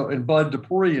 and Bud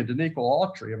Dupree and Danico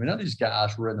Autry. I mean, none of these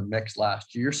guys were in the mix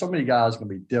last year. So many guys are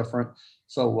going to be different.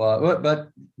 So, but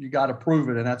you got to prove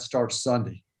it, and that starts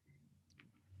Sunday.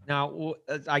 Now,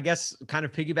 I guess kind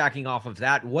of piggybacking off of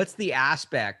that, what's the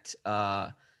aspect?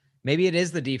 Maybe it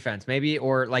is the defense, maybe,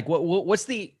 or like what's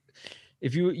the,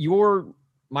 if you're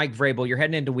Mike Vrabel, you're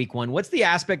heading into week one. What's the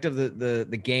aspect of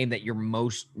the game that you're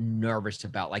most nervous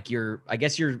about? Like you're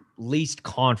least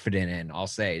confident in, I'll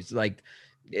say. It's like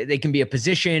they can be a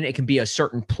position, it can be a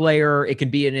certain player, it can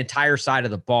be an entire side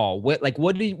of the ball. What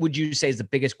would you say is the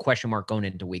biggest question mark going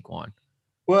into week one?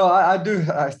 Well, I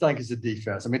think it's the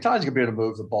defense. I mean, Titans going to be able to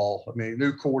move the ball. I mean,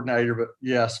 new coordinator, but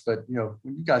yes, but when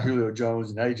you got Julio Jones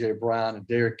and AJ Brown and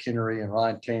Derrick Henry and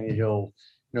Ryan Tannehill,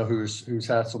 who's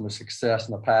had some success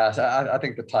in the past, I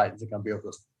think the Titans are going to be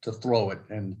able to throw it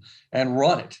and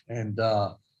run it. And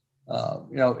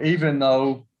even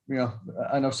though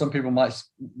I know some people might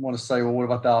want to say, well, what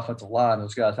about the offensive line?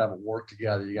 Those guys haven't worked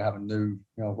together. You got to have a new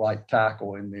right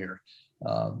tackle in there.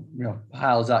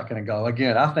 How is that going to go?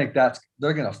 Again, I think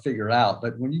they're going to figure it out.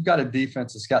 But when you've got a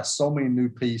defense that's got so many new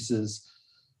pieces,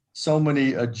 so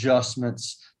many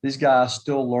adjustments, these guys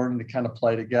still learning to kind of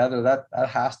play together, that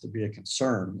has to be a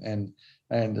concern.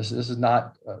 And this is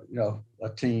not a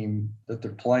team that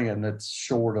they're playing that's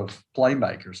short of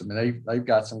playmakers. I mean, they've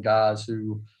got some guys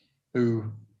who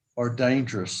are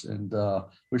dangerous, and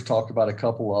we've talked about a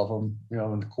couple of them,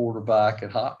 in the quarterback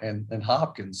and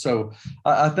Hopkins. So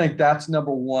I think that's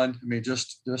number one. I mean,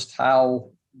 just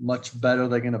how much better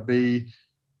they're going to be.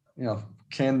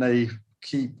 Can they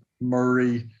keep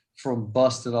Murray from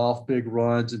busting off big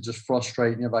runs and just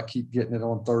frustrating you by keep getting it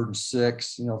on 3rd and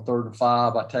 6, 3rd and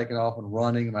 5 by taking off and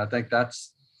running? I mean, I think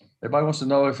everybody wants to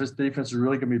know if his defense is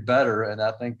really going to be better, and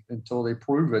I think until they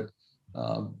prove it,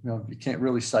 you can't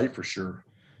really say for sure.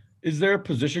 Is there a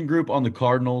position group on the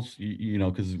Cardinals?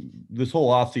 Because this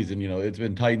whole offseason, it's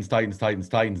been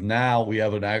Titans. Now we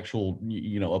have an actual,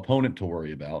 opponent to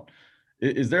worry about.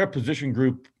 Is there a position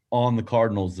group on the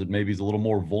Cardinals that maybe is a little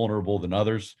more vulnerable than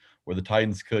others, where the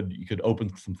Titans could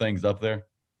open some things up there?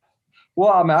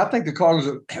 Well, I mean, I think the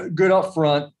Cardinals are good up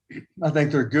front. I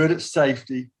think they're good at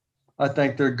safety. I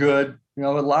think they're good, at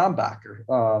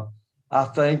linebacker. I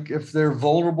think if they're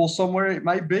vulnerable somewhere, it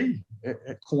may be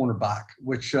at cornerback,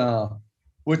 which,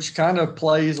 which kind of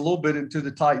plays a little bit into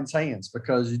the Titans' hands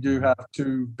because you do have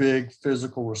two big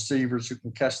physical receivers who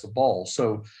can catch the ball.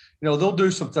 So, they'll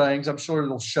do some things. I'm sure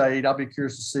they'll shade. I'll be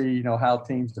curious to see, how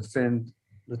teams defend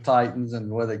the Titans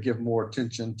and whether they give more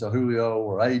attention to Julio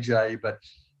or AJ. But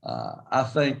I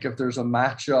think if there's a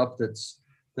matchup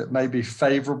that may be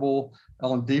favorable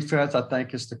on defense, I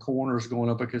think it's the corners going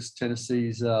up against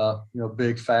Tennessee's,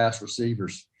 big, fast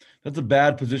receivers. That's a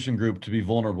bad position group to be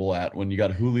vulnerable at when you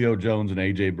got Julio Jones and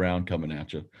AJ Brown coming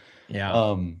at you.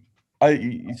 Yeah.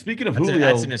 Speaking of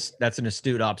Julio, that's an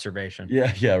astute observation.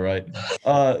 Yeah, right.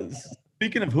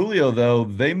 Speaking of Julio, though,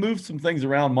 they moved some things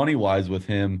around money-wise with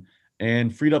him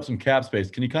and freed up some cap space.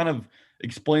 Can you kind of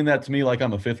explain that to me like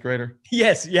I'm a fifth grader?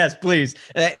 Yes, please.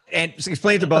 And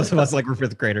explain to both of us like we're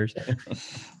fifth graders.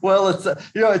 Well, it's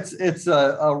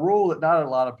a rule that not a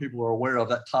lot of people are aware of.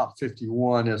 That top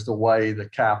 51 is the way the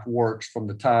cap works from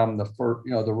the time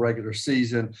the regular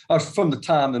season, or from the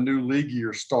time the new league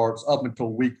year starts up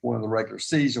until week 1 of the regular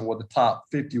season, where the top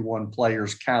 51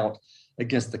 players count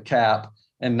against the cap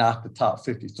and not the top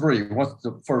 53. Once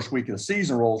the first week of the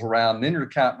season rolls around, then you're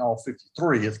counting all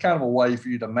 53. It's kind of a way for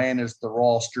you to manage the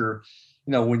roster,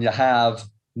 when you have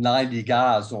 90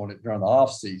 guys on it during the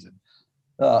offseason.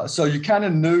 So you kind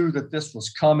of knew that this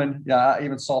was coming. Yeah, I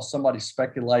even saw somebody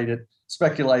speculate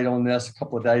on this a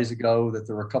couple of days ago, that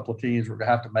there were a couple of teams were going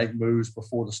to have to make moves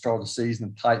before the start of the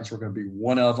season. The Titans were going to be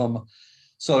one of them.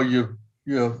 So you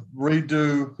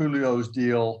redo Julio's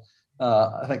deal.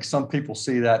 I think some people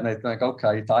see that and they think,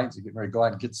 okay, Titans are getting ready to go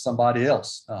out and get somebody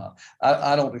else.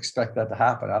 I don't expect that to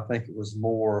happen. I think it was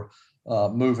more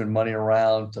moving money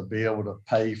around to be able to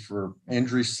pay for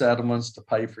injury settlements, to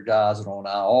pay for guys that are on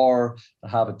IR, to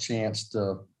have a chance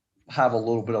to have a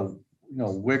little bit of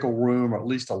wiggle room, or at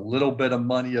least a little bit of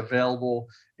money available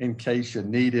in case you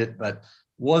need it, but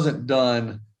wasn't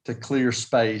done to clear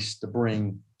space to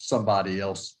bring somebody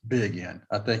else big in.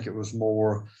 I think it was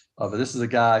more of this is a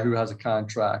guy who has a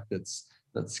contract that's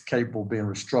capable of being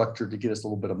restructured to get us a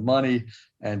little bit of money,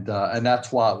 and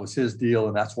that's why it was his deal,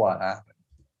 and that's why it happened.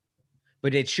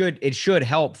 But it should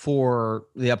help for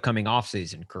the upcoming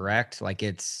offseason, correct? Like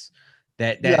it's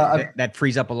that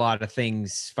frees up a lot of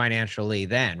things financially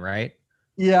then, right?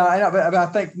 Yeah, I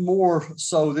think more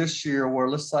so this year, where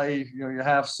let's say you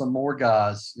have some more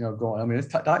guys going. I mean,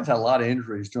 Titans had a lot of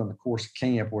injuries during the course of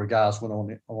camp where guys went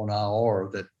on IR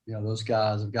that those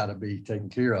guys have got to be taken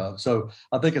care of. So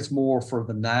I think it's more for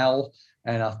the now,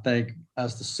 and I think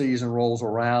as the season rolls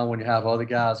around, when you have other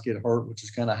guys get hurt, which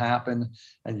is going to happen,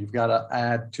 and you've got to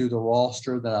add to the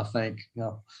roster, then I think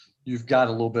you've got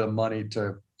a little bit of money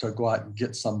to go out and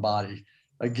get somebody.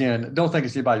 Again, don't think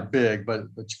it's anybody big, but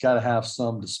you got to have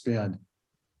some to spend.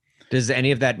 Does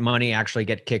any of that money actually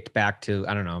get kicked back to,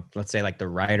 I don't know, let's say like the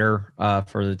writer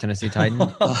for the Tennessee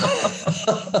Titans?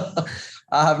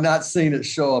 I have not seen it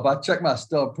show up. I check my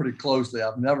stuff pretty closely.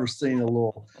 I've never seen a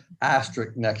little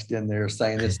asterisk next in there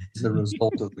saying this is a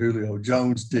result of the Julio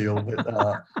Jones deal. But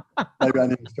maybe I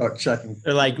need to start checking.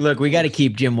 They're like, look, we got to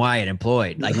keep Jim Wyatt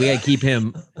employed. Like we got to keep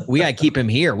him. We got to keep him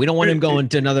here. We don't want him going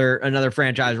to another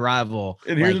franchise rival.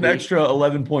 And here's an extra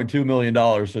 $11.2 million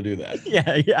to do that.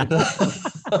 Yeah.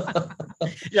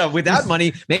 Yeah, with that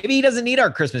money, maybe he doesn't need our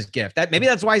Christmas gift. Maybe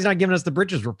that's why he's not giving us the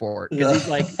Bridges report, because he's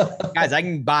like, guys, I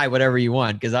can buy whatever you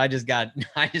want because I just got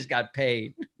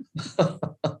paid.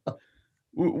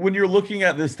 When you're looking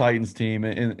at this Titans team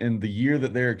and the year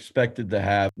that they're expected to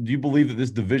have, do you believe that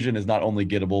this division is not only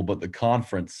gettable, but the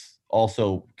conference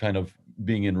also kind of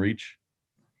being in reach?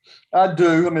 I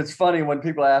do. I mean, it's funny when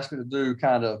people ask me to do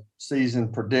kind of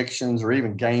season predictions or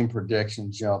even game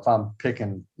predictions, if I'm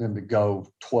picking them to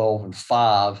go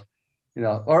 12-5,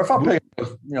 or if I'm picking,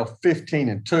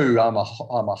 15-2,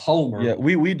 I'm a homer. Yeah,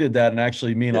 we did that. And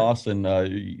actually me and Austin,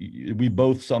 we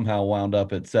both somehow wound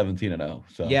up at 17-0.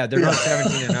 So yeah, they're not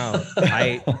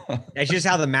 17-0. That's just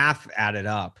how the math added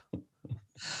up.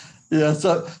 Yeah,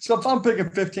 so if I'm picking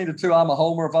 15-2, I'm a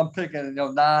homer. If I'm picking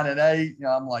 9-8,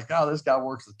 I'm like, oh, this guy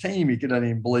works the team. He doesn't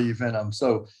even believe in him.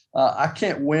 So I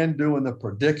can't win doing the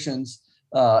predictions.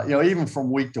 Even from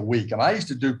week to week. I used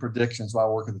to do predictions while I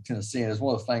worked at the Tennessee, and it's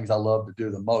one of the things I love to do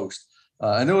the most.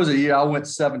 And there was a year I went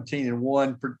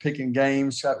 17-1 picking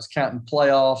games. I was counting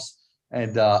playoffs,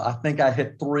 and I think I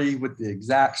hit 3 with the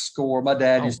exact score. My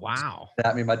dad used to say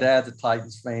at me. My dad's a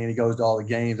Titans fan. He goes to all the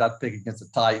games. I'd pick against the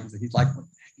Titans, and he's like,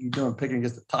 you doing picking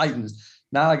against the Titans?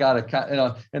 Now I got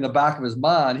to, in the back of his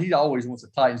mind, he always wants the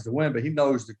Titans to win, but he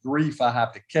knows the grief I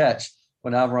have to catch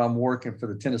whenever I'm working for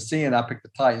the Tennessee and I pick the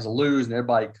Titans to lose, and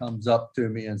everybody comes up to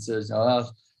me and says, "Oh,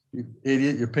 you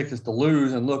idiot, you picked us to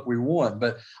lose, and look, we won."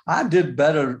 But I did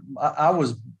better. I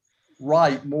was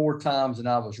right more times than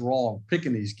I was wrong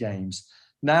picking these games.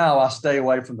 Now I stay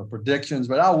away from the predictions,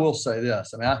 but I will say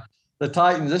this. I mean, the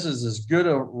Titans, this is as good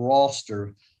a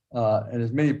roster and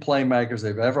as many playmakers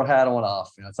they've ever had on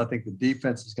offense. I think the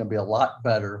defense is going to be a lot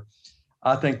better.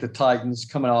 I think the Titans,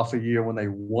 coming off a year when they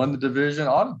won the division,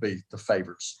 ought to be the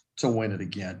favorites to win it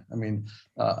again. I mean,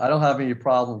 I don't have any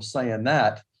problem saying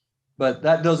that, but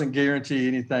that doesn't guarantee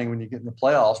anything when you get in the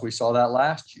playoffs. We saw that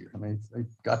last year. I mean, they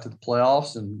got to the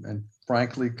playoffs and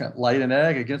frankly laid an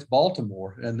egg against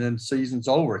Baltimore, and then season's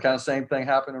over. Kind of same thing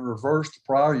happened in reverse the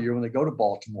prior year when they go to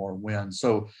Baltimore and win.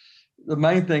 So the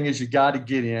main thing is you got to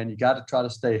get in. You got to try to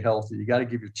stay healthy. You got to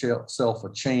give yourself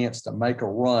a chance to make a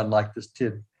run like this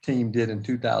team did in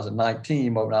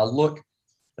 2019. But when I look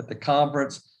at the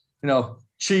conference,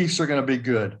 Chiefs are going to be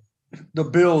good. The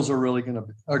Bills are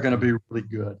going to be really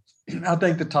good. I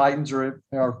think the Titans are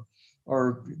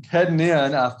heading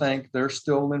in. I think they're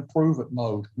still in improvement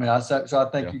mode. I mean, I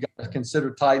think you got to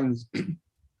consider Titans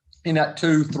in that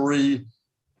 2-3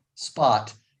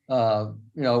 spot.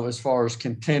 As far as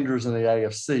contenders in the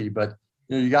AFC, but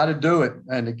you got to do it.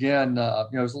 And again,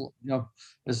 as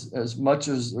much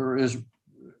as there is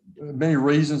many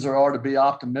reasons there are to be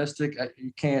optimistic,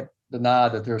 you can't deny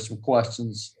that there's some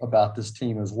questions about this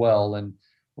team as well. And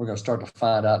we're going to start to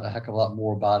find out a heck of a lot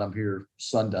more about them here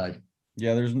Sunday.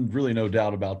 Yeah, there's really no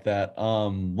doubt about that.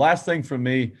 Last thing from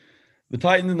me, the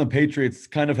Titans and the Patriots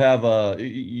kind of have a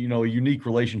unique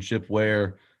relationship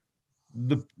where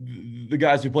the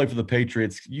guys who play for the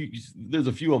Patriots, there's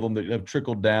a few of them that have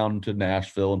trickled down to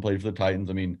Nashville and played for the Titans.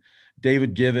 I mean,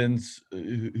 David Givens,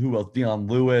 who else? Dion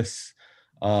Lewis,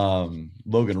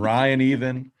 Logan Ryan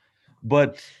even.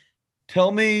 But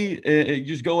tell me,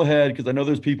 just go ahead, because I know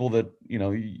there's people that,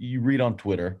 you read on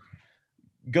Twitter.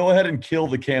 Go ahead and kill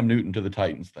the Cam Newton to the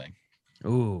Titans thing.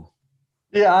 Ooh.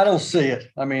 Yeah, I don't see it.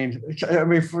 I mean,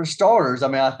 for starters,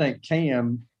 I think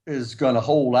Cam is going to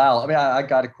hold out. I mean, I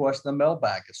got a question in the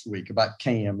mailbag this week about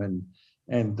Cam and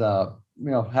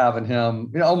having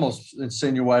him, almost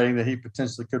insinuating that he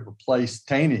potentially could replace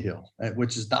Tannehill,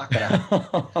 which is not going to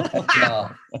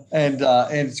happen. And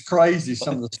it's crazy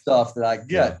some of the stuff that I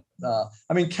get.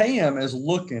 Cam is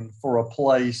looking for a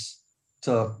place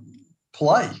to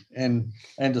play and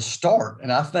to start,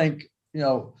 and I think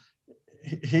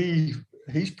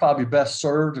he's probably best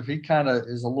served if he kind of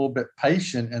is a little bit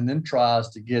patient and then tries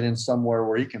to get in somewhere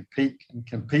where he can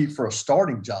compete for a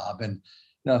starting job. And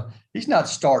he's not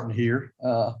starting here.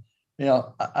 I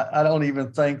don't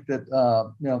even think that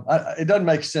it doesn't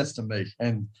make sense to me.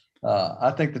 And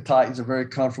I think the Titans are very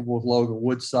comfortable with Logan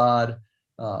Woodside.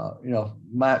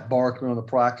 Matt Barkley on the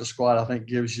practice squad, I think,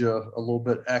 gives you a little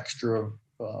bit extra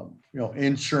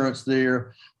insurance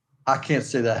there. I can't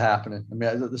see that happening. I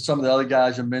mean, some of the other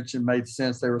guys you mentioned made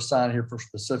sense. They were signed here for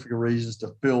specific reasons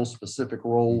to fill specific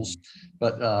roles,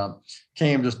 but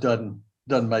Cam just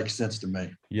doesn't make sense to me.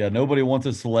 Yeah, nobody wants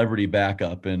a celebrity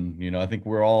backup, and I think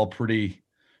we're all pretty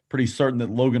certain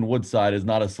that Logan Woodside is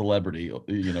not a celebrity.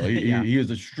 He is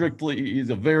he's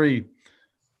a very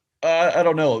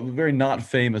very not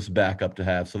famous backup to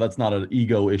have. So that's not an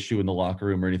ego issue in the locker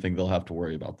room or anything they'll have to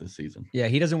worry about this season. Yeah,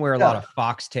 he doesn't wear a lot of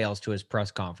foxtails to his press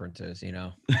conferences,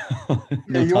 No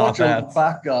you want your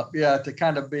backup, to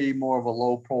kind of be more of a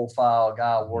low-profile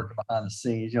guy working behind the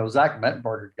scenes. Zach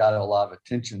Mettenberger got a lot of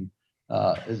attention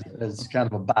as kind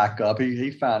of a backup. He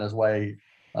found his way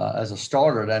as a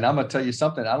starter. And I'm going to tell you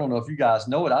something. I don't know if you guys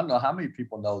know it. I don't know how many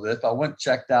people know this. I went and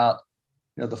checked out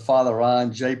the Father Ryan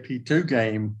JP2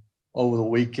 game over the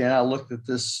weekend. I looked at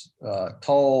this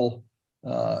tall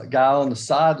guy on the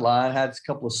sideline, had a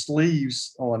couple of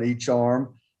sleeves on each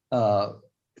arm,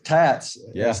 tats.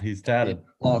 Yeah, he's tatted.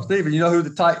 Stephen, you know who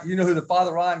the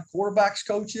Father Ryan quarterbacks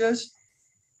coach is?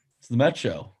 It's the Met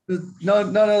Show.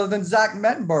 None other than Zach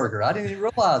Mettenberger. I didn't even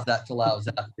realize that till I was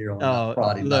out here on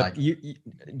Friday night.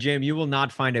 Jim, you will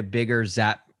not find a bigger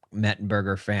Zach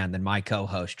Mettenberger fan than my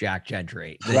co-host Jack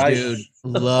Gentry. Dude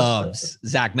loves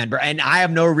Zach Mettenberger, and I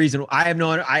have no reason. I have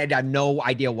no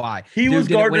idea why. He was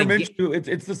Gardner Minshew.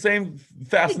 It's the same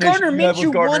fascination. Gardner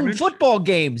Minshew won football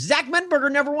games. Zach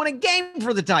Mettenberger never won a game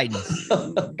for the Titans.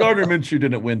 Gardner Minshew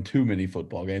didn't win too many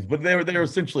football games, but they were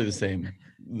essentially the same.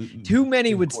 Too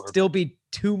many would still be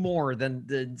two more than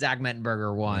the Zach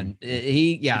Mettenberger one.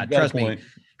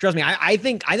 Trust me. I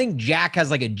think Jack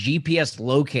has like a GPS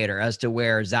locator as to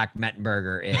where Zach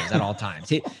Mettenberger is at all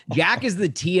times. Jack is the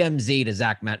TMZ to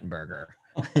Zach Mettenberger.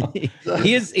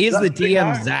 he is the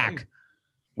TM Zach.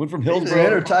 Went from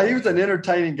Hillsborough. He was an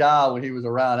entertaining guy when he was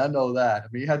around. I know that. I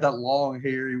mean, he had that long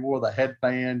hair. He wore the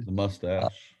headband, the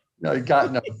mustache. He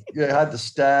had the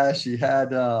stash. He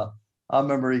had. I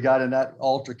remember he got in that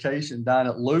altercation down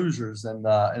at Losers, and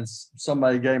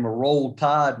somebody gave him a rolled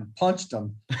tide and punched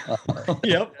him.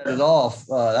 Yep. It off.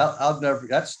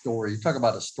 That story. You talk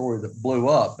about a story that blew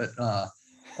up. But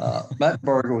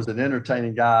Mettenberger was an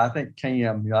entertaining guy. I think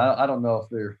Cam. I don't know if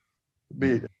there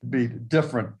be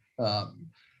different.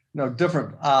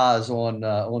 Different eyes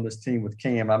on this team with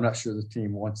Cam. I'm not sure the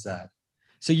team wants that.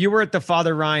 So you were at the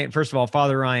Father Ryan. First of all,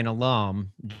 Father Ryan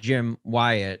alum Jim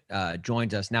Wyatt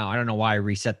joins us now. I don't know why I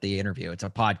reset the interview. It's a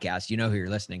podcast. You know who you're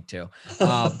listening to.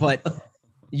 But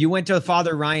you went to the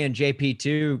Father Ryan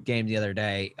JP2 game the other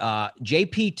day.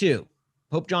 JP2,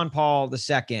 Pope John Paul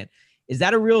II. Is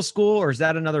that a real school or is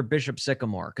that another Bishop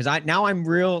Sycamore? Because I'm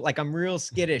real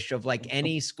skittish of like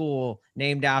any school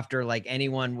named after like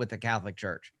anyone with the Catholic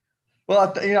Church.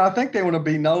 Well, I think they want to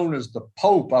be known as the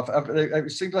Pope.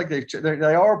 It seems like they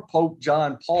are Pope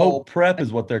John Paul. Pope Prep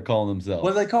is what they're calling themselves. What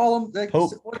do they call them?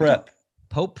 Pope Prep.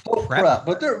 Pope Prep.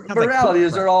 But the reality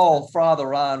is they're all Father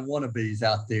Ryan wannabes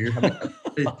out there.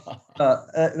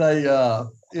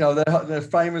 They're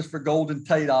famous for Golden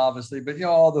Tate, obviously, but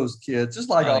all those kids, just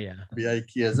like NBA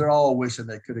kids, they're all wishing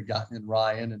they could have gotten in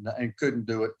Ryan and couldn't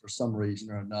do it for some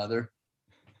reason or another.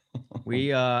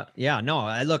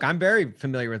 Look, I'm very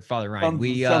familiar with Father Ryan.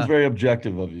 Sounds very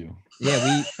objective of you.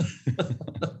 Yeah,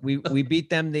 we beat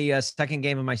them the second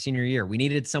game of my senior year. We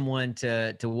needed someone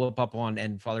to whoop up on,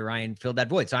 and Father Ryan filled that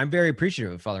void. So I'm very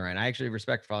appreciative of Father Ryan. I actually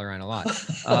respect Father Ryan a lot.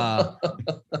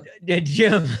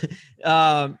 Jim,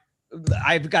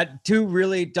 I've got two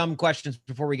really dumb questions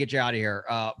before we get you out of here.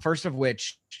 First of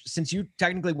which, since you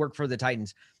technically work for the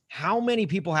Titans, how many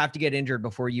people have to get injured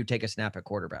before you take a snap at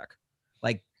quarterback?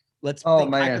 Like, let's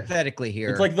think hypothetically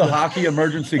here. It's like the hockey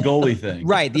emergency goalie thing.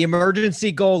 Right. The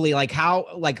emergency goalie,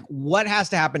 what has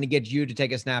to happen to get you to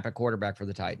take a snap at quarterback for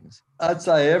the Titans? I'd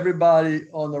say everybody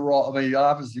on the raw. I mean,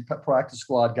 obviously practice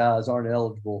squad guys aren't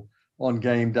eligible on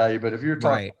game day, but if you're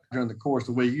talking during the course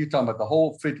of the week, you're talking about the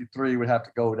whole 53 would have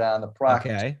to go down to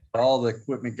practice. Okay. All the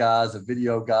equipment guys, the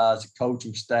video guys, the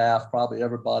coaching staff, probably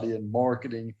everybody in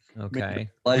marketing,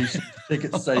 relations,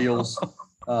 ticket sales,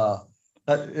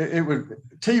 it would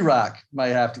T-Rack may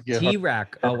have to get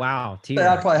T-Rack. Oh wow,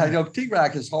 T-Rack.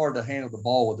 T-Rack is hard to handle the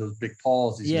ball with those big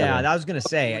paws. I was gonna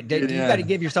say you got to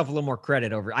give yourself a little more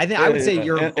credit over. I would say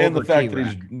you're and over the fact T-Rack.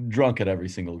 that he's drunk at every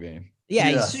single game.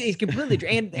 Yeah, he's completely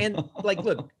and like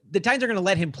look, the Titans are gonna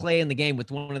let him play in the game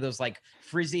with one of those like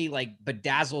frizzy like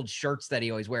bedazzled shirts that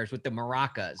he always wears with the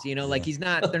maracas. Like he's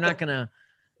not. They're not gonna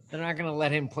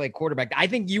let him play quarterback. I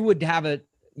think you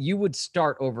would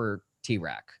start over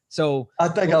T-Rack. So I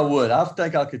think I would. I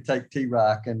think I could take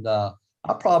T-Rack, and I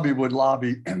probably would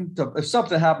lobby if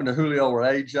something happened to Julio or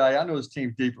AJ. I know his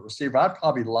team's deep at receiver. I'd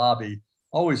probably lobby.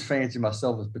 Always fancy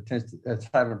myself as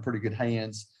having pretty good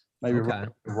hands. Maybe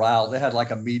route. They had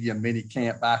like a medium mini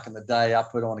camp back in the day. I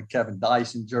put on a Kevin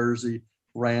Dyson jersey,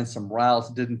 ran some routes,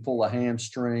 didn't pull a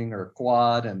hamstring or a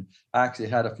quad, and actually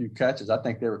had a few catches. I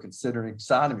think they were considering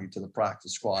signing me to the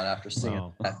practice squad after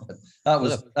seeing that.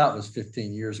 But that was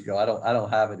 15 years ago. I don't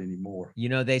have it anymore.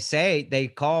 They say they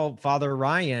call Father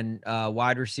Ryan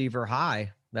wide receiver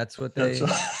high. That's what they.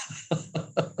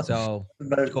 So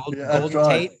Golden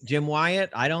Tate, Jim Wyatt.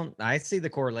 I see the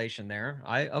correlation there.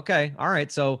 All right.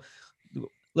 So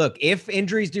look, if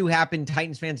injuries do happen,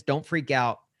 Titans fans don't freak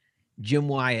out. Jim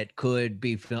Wyatt could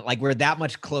be like we're that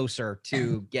much closer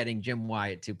to getting Jim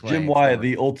Wyatt to play. Jim Wyatt,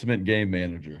 the ultimate game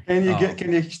manager.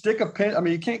 Can you stick a pen? I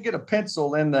mean, you can't get a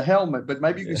pencil in the helmet, but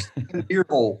maybe you can stick an ear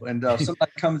hole. And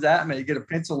somebody comes at me, you get a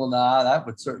pencil in the eye. That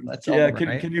would certainly.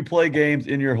 Can you play games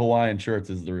in your Hawaiian shirts?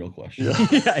 Is the real question.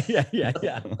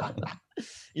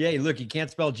 Yeah. Look, you can't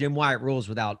spell Jim Wyatt rules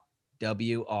without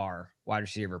WR wide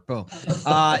receiver. Boom.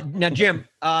 Now, Jim,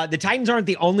 the Titans aren't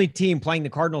the only team playing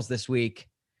the Cardinals this week.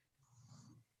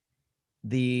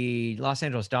 The Los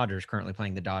Angeles Dodgers currently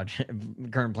playing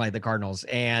the Cardinals.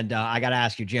 And I got to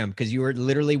ask you, Jim, because you were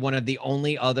literally one of the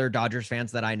only other Dodgers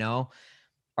fans that I know.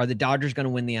 Are the Dodgers going to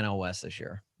win the NL West this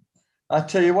year? I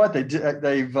tell you what, they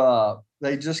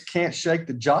just can't shake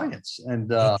the Giants. And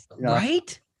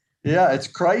right? Yeah, it's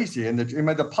crazy. And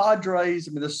the Padres,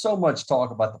 there's so much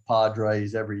talk about the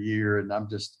Padres every year. And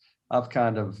I've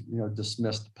kind of,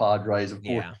 dismissed the Padres. Of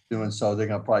course, doing so, they're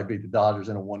going to probably beat the Dodgers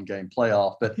in a one-game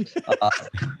playoff. But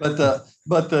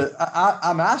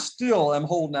I still am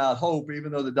holding out hope,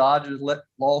 even though the Dodgers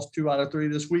lost 2 out of 3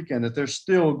 this weekend, that they're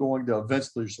still going to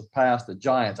eventually surpass the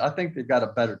Giants. I think they've got a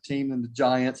better team than the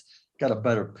Giants, got a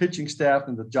better pitching staff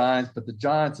than the Giants, but the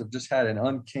Giants have just had an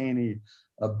uncanny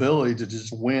ability to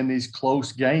just win these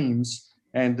close games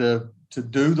and to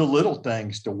do the little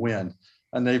things to win.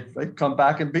 and they've come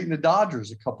back and beaten the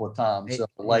Dodgers a couple of times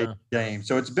late game.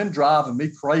 So it's been driving me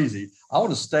crazy. I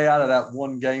want to stay out of that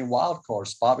one game wild card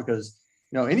spot because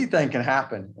anything can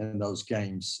happen in those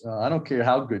games. I don't care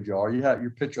how good you are.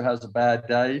 Your pitcher has a bad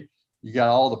day. You got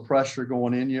all the pressure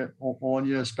going on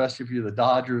you, especially if you're the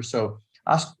Dodgers. So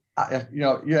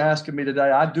you're asking me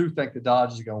today. I do think the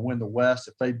Dodgers are going to win the West.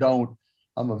 If they don't,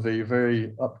 I'm going to be very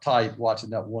uptight watching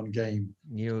that one game.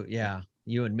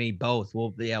 You and me both.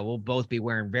 We'll both be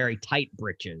wearing very tight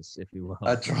breeches, if you will.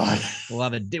 That's right. We'll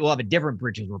have a different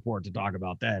breeches report to talk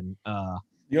about then.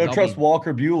 You don't trust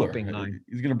Walker Buehler.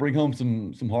 He's going to bring home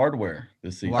some hardware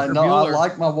this season. I know. I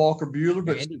like my Walker Buehler,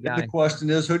 but the question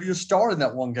is, who do you start in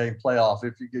that one game playoff?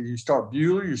 If you start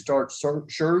Buehler, you start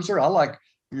Scherzer. I like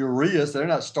Urias. They're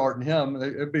not starting him.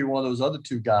 It'd be one of those other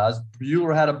two guys.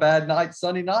 Buehler had a bad night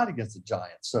Sunday night against the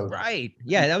Giants. So right,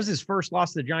 that was his first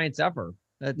loss to the Giants ever.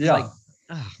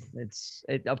 That's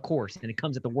of course, and it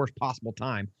comes at the worst possible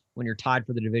time when you're tied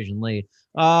for the division lead.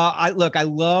 I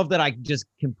love that I just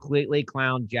completely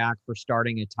clowned Jack for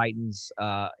starting a Titans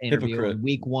interview in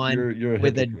week one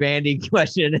with a Vandy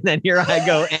question, and then here I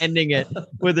go ending it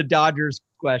with a Dodgers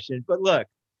question. But look,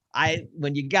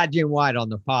 when you got Jim Wyatt on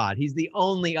the pod, he's the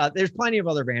only. There's plenty of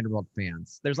other Vanderbilt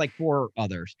fans. There's like 4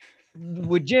 others.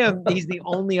 With Jim, he's the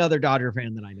only other Dodger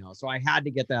fan that I know. So I had to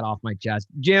get that off my chest.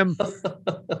 Jim,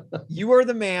 you are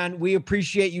the man. We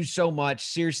appreciate you so much.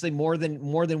 Seriously, more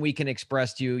than we can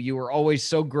express to you. You were always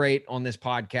so great on this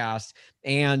podcast.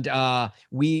 And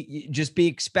we just be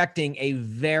expecting a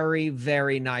very,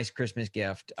 very nice Christmas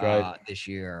gift this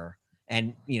year.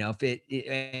 And,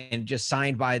 and just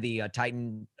signed by the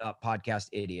Titan podcast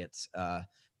idiots,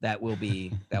 that will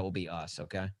be us.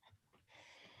 Okay.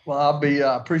 Well,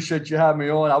 I appreciate you having me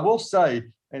on. I will say,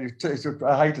 and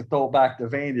I hate to throw it back to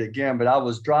Vandy again, but I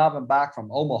was driving back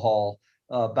from Omaha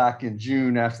back in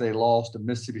June after they lost to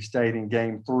Mississippi State in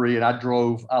Game 3, and I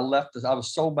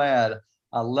was so mad.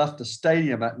 I left the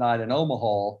stadium that night in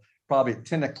Omaha probably at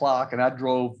 10 o'clock, and I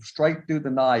drove straight through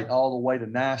the night all the way to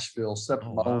Nashville,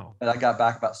 and I got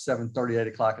back about 7:30, 8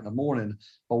 o'clock in the morning.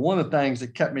 But one of the things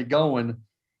that kept me going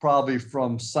probably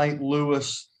from St.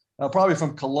 Louis, probably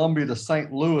from Columbia to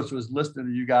St. Louis, was listening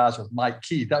to you guys with Mike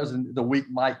Keith. That was the week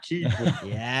Mike Keith.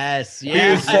 Yes. He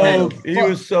was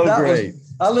so great.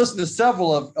 I listened to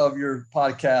several of your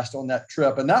podcasts on that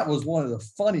trip, and that was one of the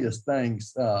funniest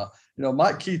things.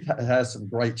 Mike Keith has some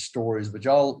great stories, but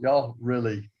y'all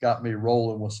really got me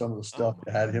rolling with some of the stuff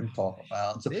that had him talk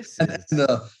about. So,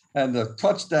 and the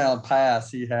touchdown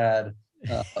pass he had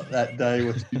that day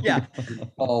with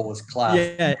Paul was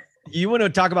classic. Yeah. You want to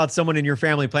talk about someone in your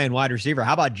family playing wide receiver?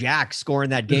 How about Jack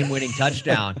scoring that game-winning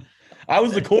touchdown? I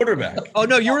was the quarterback. Oh,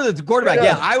 no, you were the quarterback.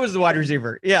 Yeah, I was the wide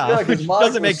receiver. Yeah, which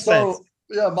doesn't make sense.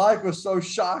 Yeah, Mike was so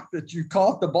shocked that you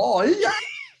caught the ball. He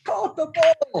caught the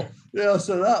ball. Yeah,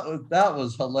 so that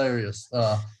was hilarious.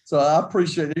 So I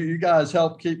appreciate it. You guys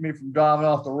helped keep me from driving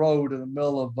off the road in the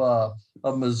middle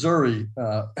of Missouri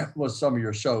with some of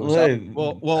your shows.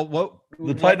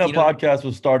 The Tighten Up podcast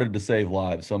was started to save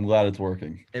lives, so I'm glad it's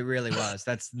working. It really was.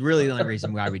 That's really the only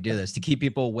reason why we do this, to keep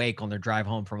people awake on their drive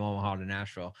home from Omaha to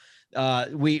Nashville.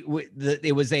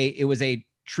 It was a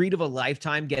treat of a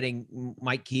lifetime getting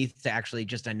Mike Keith to actually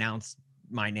just announce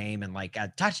my name and like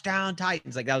a touchdown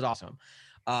Titans. Like, that was awesome.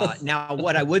 Now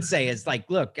what I would say is, like,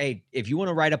 look, hey, if you want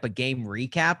to write up a game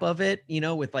recap of it,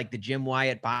 with like the Jim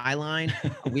Wyatt byline,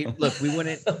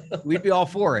 we'd be all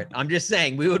for it. I'm just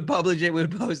saying, we would publish it. We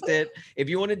would post it. If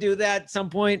you want to do that at some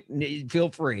point, feel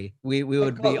free. We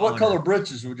would be. What color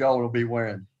breeches would y'all be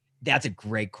wearing? That's a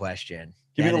great question.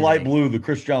 Give me the light blue, the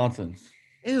Chris Johnsons.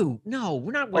 Ew, no,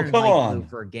 we're not wearing light blue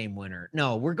for a game winner.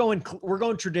 No, we're going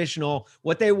traditional.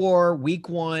 What they wore week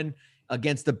 1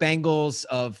 against the Bengals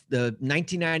of the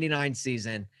 1999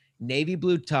 season, navy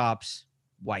blue tops,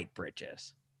 white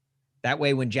breeches. That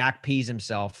way, when Jack pees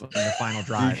himself in the final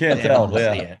drive, you can't tell.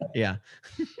 Yeah. Yeah.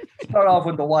 Start off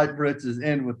with the white breeches,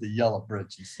 end with the yellow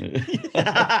breeches.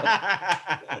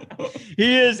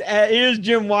 He is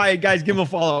Jim Wyatt. Guys, give him a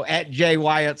follow at J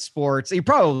Wyatt Sports. You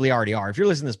probably already are. If you're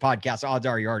listening to this podcast, odds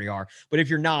are you already are. But if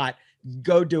you're not,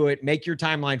 go do it. Make your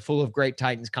timeline full of great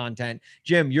Titans content.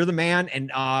 Jim, you're the man,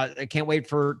 and I can't wait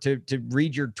to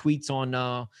read your tweets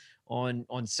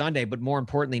on Sunday, but more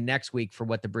importantly, next week for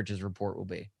what the Bridges report will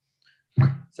be.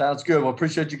 Sounds good. Well,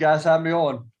 appreciate you guys having me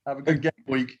on. Have a good game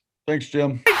week. Thanks,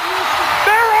 Jim. There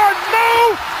are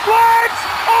no flags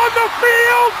on the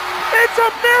field. It's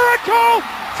a miracle.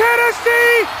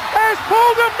 Tennessee has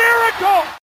pulled a miracle.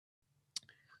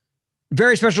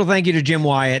 Very special thank you to Jim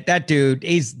Wyatt. That dude,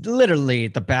 he's literally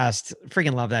the best.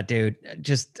 Freaking love that dude.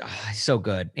 Just he's so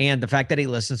good. And the fact that he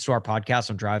listens to our podcast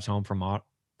on drives home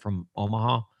from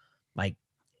Omaha, like,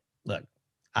 look,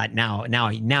 now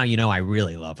you know I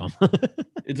really love him.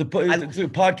 It's a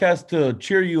podcast to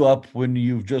cheer you up when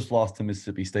you've just lost to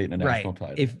Mississippi State in a national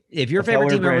title. If your favorite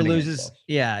team ever loses,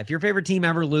 if your favorite team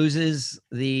ever loses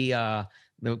the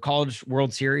College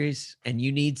World Series and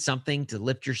you need something to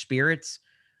lift your spirits,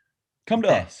 come to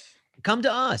us. Come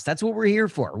to us. That's what we're here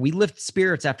for. We lift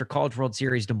spirits after College World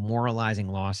Series demoralizing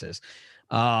losses.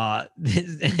 Now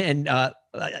I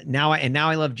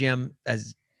love Jim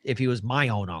as if he was my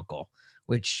own uncle,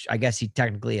 which I guess he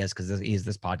technically is because he is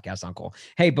this podcast uncle.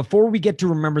 Hey, before we get to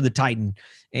Remember the Titan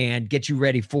and get you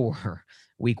ready for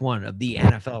week 1 of the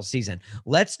NFL season,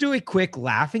 let's do a quick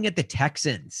Laughing at the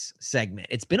Texans segment.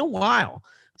 It's been a while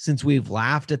since we've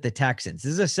laughed at the Texans.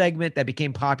 This is a segment that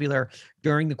became popular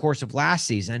during the course of last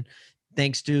season,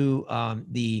 thanks to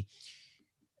the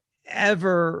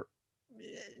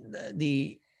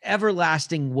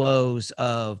everlasting woes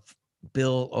of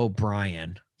Bill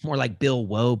O'Brien. More like Bill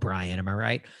Woe-Brien, am I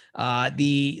right?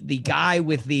 The guy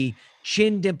with the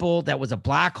chin dimple that was a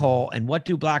black hole. And what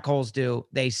do black holes do?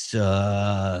 They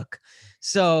suck.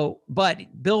 So, but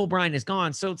Bill O'Brien is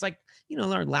gone. So it's like,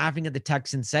 they're Laughing at the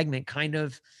Texans segment kind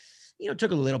of,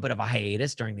 took a little bit of a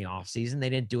hiatus during the offseason. They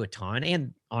didn't do a ton.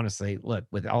 And honestly, look,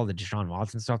 with all the Deshaun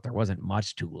Watson stuff, there wasn't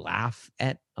much to laugh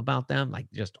at about them,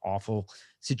 like just awful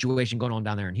situation going on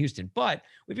down there in Houston. But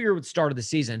we figured with the start of the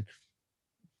season,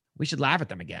 we should laugh at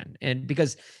them again. And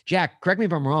because, Jack, correct me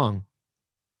if I'm wrong,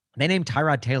 they named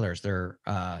Tyrod Taylor as their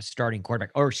starting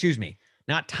quarterback. Or excuse me,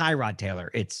 not Tyrod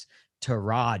Taylor. It's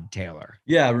Tyrod Taylor.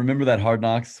 Yeah, remember that Hard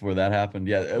Knocks where that happened?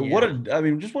 Yeah. What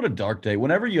a dark day.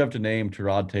 Whenever you have to name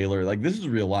Tyrod Taylor, like this is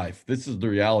real life. This is the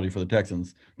reality for the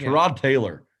Texans. Tyrod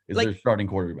Taylor is their starting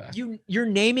quarterback. You're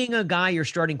naming a guy your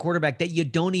starting quarterback that you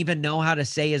don't even know how to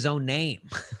say his own name.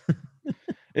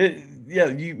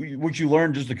 Which you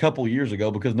learned just a couple years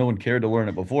ago because no one cared to learn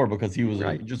it before because he was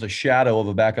just a shadow of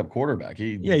a backup quarterback.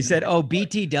 He said,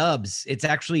 BT Dubs, it's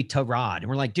actually Tyrod. And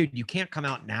we're like, dude, you can't come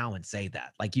out now and say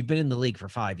that. Like, you've been in the league for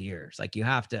 5 years. Like, you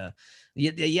have to,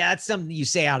 it's something you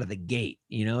say out of the gate,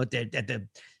 at the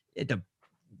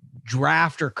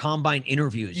draft or combine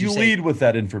interviews. You lead with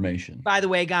that information. By the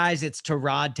way, guys, it's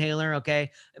Tyrod Taylor,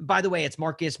 okay? By the way, it's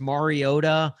Marcus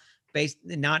Mariota,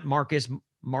 not Marcus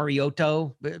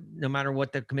Mariotto, no matter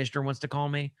what the commissioner wants to call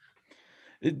me.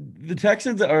 The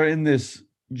Texans are in this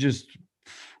just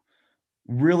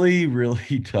really,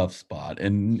 really tough spot.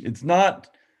 And it's not,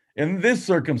 in this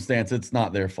circumstance, it's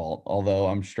not their fault. Although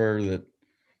I'm sure that,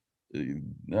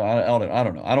 I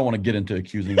don't know. I don't want to get into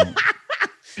accusing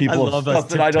people of stuff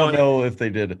that I don't know if they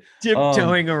did.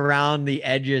 Tiptoeing around the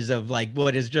edges of like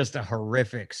what is just a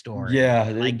horrific story.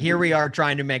 Yeah. Like here we are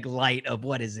trying to make light of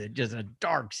what is it? Just a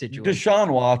dark situation.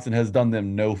 Deshaun Watson has done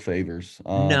them no favors.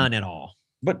 None at all.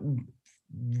 But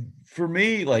for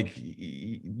me, like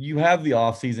you have the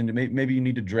offseason, maybe you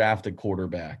need to draft a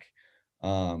quarterback.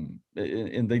 And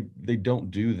they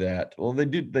don't do that. Well, they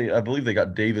did. I believe they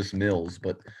got Davis Mills,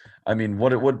 but I mean,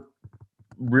 what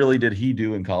really did he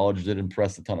do in college that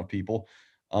impressed a ton of people?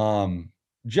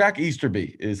 Jack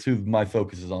Easterby is who my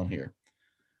focus is on here.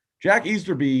 Jack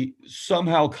Easterby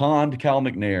somehow conned Cal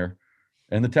McNair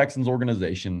and the Texans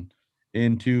organization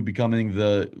into becoming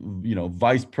the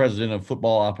vice president of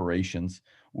football operations,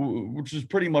 which is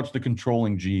pretty much the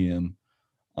controlling GM.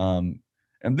 And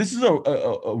this is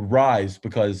a rise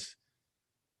because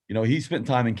he spent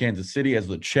time in Kansas City as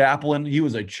the chaplain. He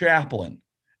was a chaplain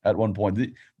at one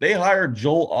point. They hired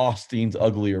Joel Osteen's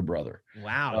uglier brother.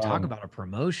 Wow, talk about a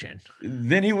promotion.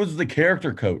 Then he was the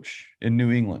character coach in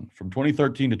New England from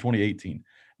 2013 to 2018.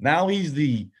 Now he's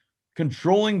the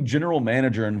controlling general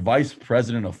manager and vice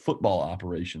president of football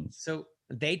operations. So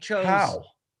they chose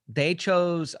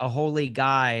a holy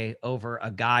guy over a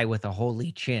guy with a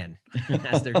holy chin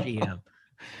as their GM.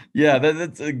 Yeah,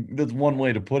 that's one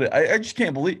way to put it. I just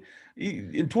can't believe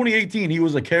in 2018 he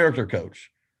was a character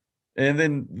coach. And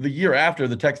then the year after,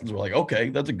 the Texans were like, okay,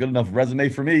 that's a good enough resume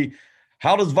for me.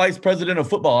 How does vice president of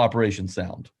football operations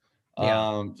sound?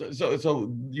 Yeah. So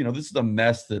this is a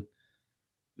mess that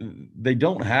they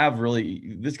don't have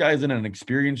really. This guy isn't an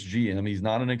experienced GM. He's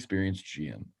not an experienced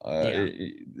GM.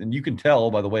 And you can tell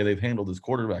by the way they've handled this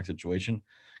quarterback situation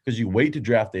because you wait to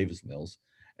draft Davis Mills.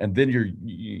 And then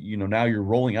now you're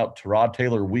rolling out Tyrod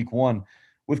Taylor week 1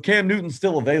 with Cam Newton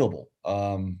still available.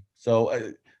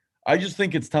 I just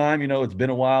think it's time, it's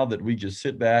been a while that we just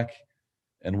sit back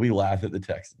and we laugh at the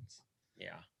Texans.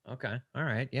 Yeah. Okay. All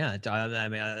right. Yeah.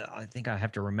 I think I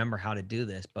have to remember how to do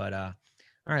this, but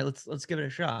All right, let's give it a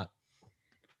shot.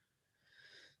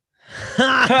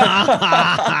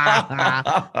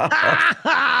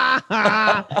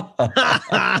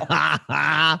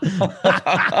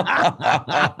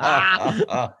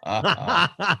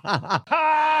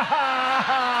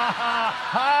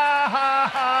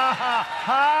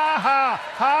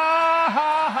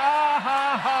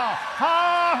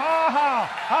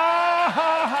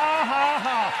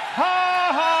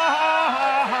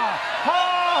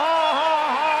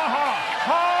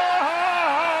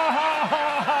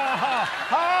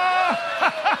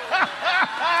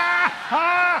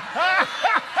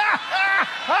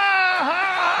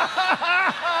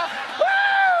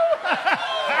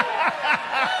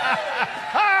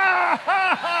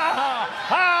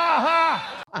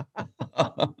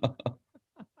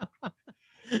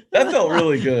 That felt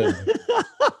really good.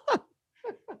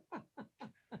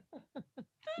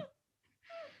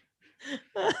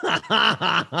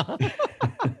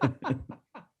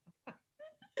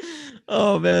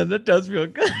 Oh man, that does feel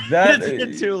good. That It's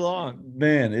been too long.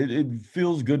 Man, it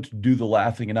feels good to do the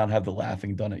laughing and not have the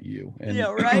laughing done at you. And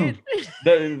Yeah, right.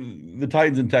 the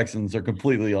Titans and Texans are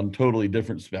completely on totally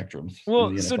different spectrums. in Well,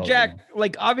 the so NFL right Jack, now.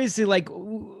 like obviously, like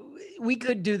we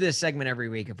could do this segment every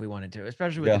week if we wanted to,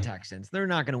 especially with the Texans. They're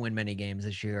not going to win many games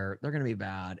this year. They're going to be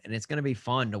bad, and it's going to be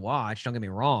fun to watch. Don't get me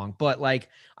wrong, but like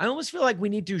I almost feel like we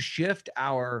need to shift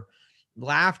our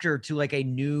laughter to like a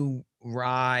new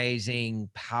rising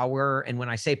power. And when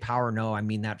I say power, no, I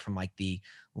mean that from like the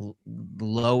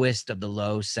lowest of the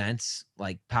low sense,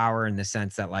 like power in the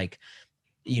sense that like,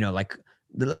 you know, like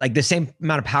the same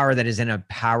amount of power that is in a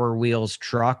Power Wheels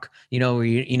truck, you know,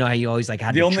 you know how you always like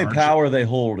had The to only charge power they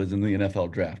hold is in the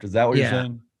NFL draft. Is that what you're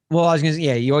saying? Well, I was gonna say,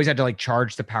 yeah, you always had to like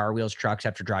charge the Power Wheels trucks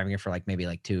after driving it for like maybe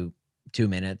like two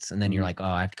minutes, and then you're like, oh,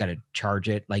 I've got to charge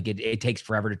it. Like it takes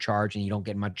forever to charge, and you don't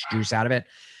get much juice out of it.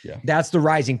 Yeah, that's the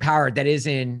rising power that is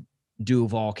in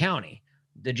Duval County.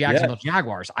 The Jacksonville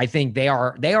Jaguars, I think they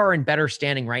are in better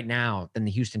standing right now than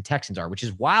the Houston Texans are, which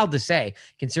is wild to say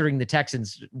considering the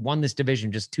Texans won this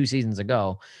division just 2 seasons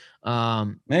ago.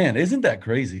 Man, isn't that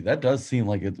crazy? That does seem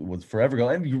like it was forever ago.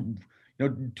 And you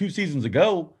know, 2 seasons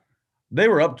ago, they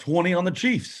were up 20 on the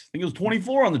Chiefs. I think it was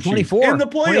 24 on the Chiefs in the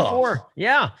playoffs. 24.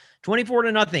 Yeah,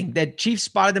 24-0. The Chiefs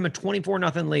spotted them a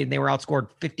 24-0 lead, and they were outscored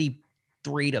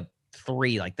 53-3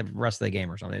 like the rest of the game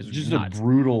or something. It was just nuts. a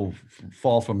brutal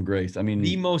fall from grace. I mean,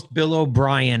 the most Bill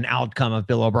O'Brien outcome of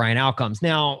Bill O'Brien outcomes.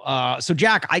 Now, so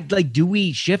Jack, do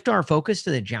we shift our focus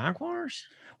to the Jaguars?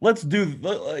 Let's do,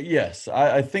 yes,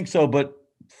 I think so. But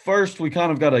first, we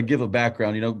kind of got to give a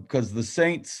background, you know, because the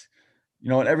Saints, you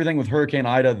know, and everything with Hurricane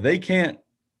Ida, they can't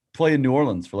play in New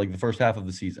Orleans for like the first half of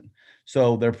the season.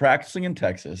 So they're practicing in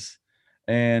Texas,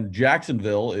 and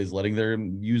Jacksonville is letting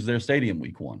them use their stadium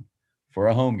week 1 for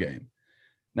a home game.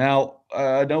 Now,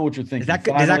 I know what you're thinking. Does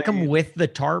that come with the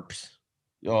tarps?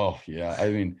 Oh, yeah. I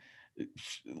mean,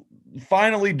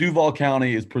 finally, Duval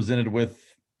County is presented with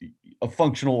a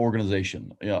functional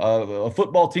organization, you know, a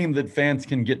football team that fans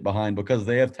can get behind because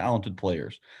they have talented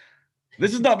players.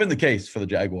 This has not been the case for the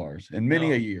Jaguars in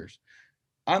many a years.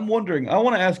 I'm wondering, I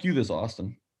want to ask you this,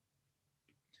 Austin.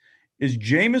 Is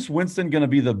Jameis Winston going to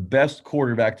be the best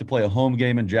quarterback to play a home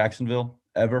game in Jacksonville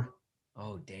ever?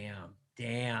 Oh,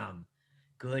 damn.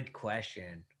 Good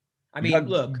question. I mean,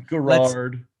 look,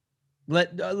 Gerard.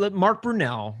 Let Mark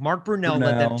Brunell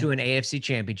led them to an AFC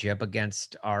championship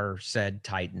against our said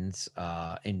Titans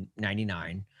in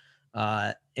 99.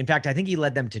 In fact, I think he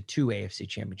led them to 2 AFC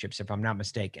championships, if I'm not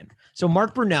mistaken. So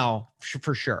Mark Brunell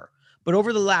for sure. But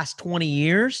over the last 20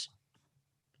 years,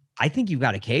 I think you've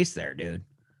got a case there, dude.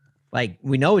 Like,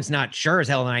 we know it's not sure as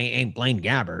hell, and I ain't Blaine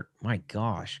Gabbert. My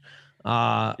gosh.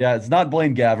 Yeah, it's not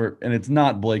Blaine Gabbert, and it's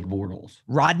not Blake Bortles.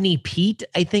 Rodney Peete,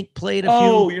 I think, played a few.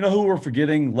 Oh, you know who we're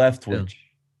forgetting? Leftwich.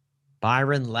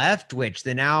 Byron Leftwich,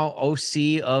 the now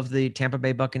OC of the Tampa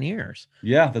Bay Buccaneers.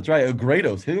 Yeah, that's right. A great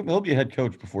OC. He'll be a head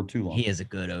coach before too long. He is a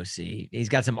good OC. He's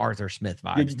got some Arthur Smith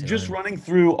vibes. Yeah, just running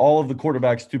through all of the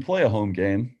quarterbacks to play a home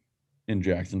game in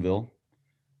Jacksonville.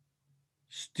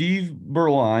 Steve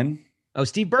Berline. Oh,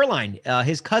 Steve Berline.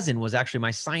 His cousin was actually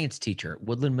my science teacher at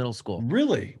Woodland Middle School.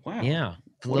 Really? Wow. Yeah.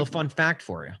 A little fun fact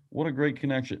for you. What a great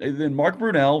connection. And then Mark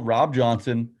Brunell, Rob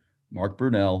Johnson, Mark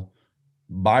Brunell,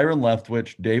 Byron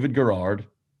Leftwich, David Garrard,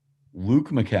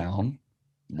 Luke McCown,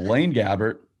 Blaine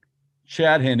Gabbert,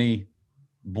 Chad Henne,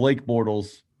 Blake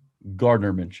Bortles,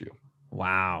 Gardner Minshew.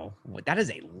 Wow. That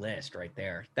is a list right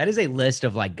there. That is a list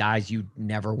of like guys you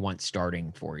never want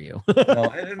starting for you. No,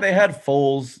 and they had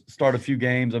Foles start a few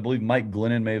games. I believe Mike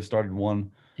Glennon may have started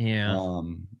one. Yeah.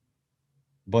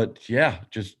 But yeah,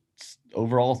 just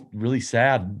overall really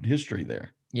sad history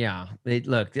there. Yeah.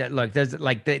 Look, there's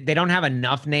like, they don't have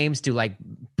enough names to like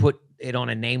put it on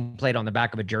a nameplate on the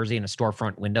back of a jersey in a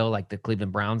storefront window like the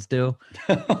Cleveland Browns do.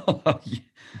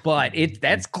 But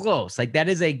that's close. Like that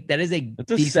is a It's a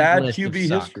decent sad list of QB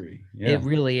suck. history. Yeah. It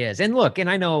really is. And look, and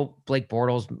I know Blake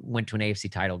Bortles went to an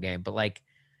AFC title game, but like,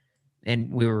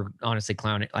 and we were honestly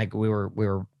clowning, like we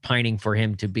were pining for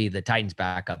him to be the Titans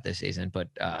backup this season, but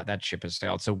that ship has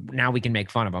sailed. So now we can make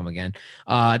fun of him again.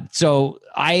 So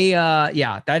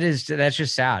that's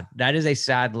just sad. That is a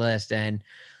sad list. And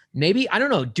maybe, I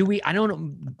don't know, I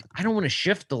don't want to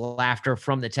shift the laughter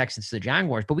from the Texans to the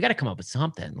Jaguars, but we got to come up with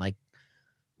something, like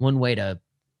one way to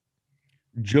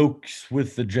jokes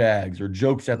with the Jags, or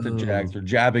jokes at the Jags, or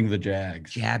jabbing the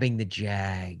Jags.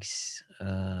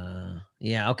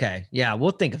 Yeah. Okay. Yeah.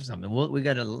 We'll think of something. We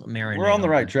got to marinate. We're on the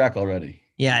right track already.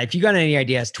 Yeah. If you got any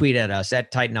ideas, tweet at us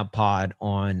at Tighten Up Pod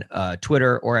on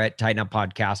Twitter, or at Tighten Up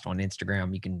Podcast on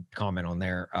Instagram. You can comment on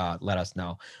there. Let us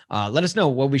know. Let us know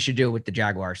what we should do with the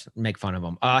Jaguars. Make fun of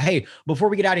them. Hey, before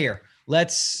we get out of here,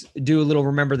 let's do a little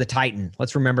Remember the Titan.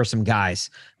 Let's remember some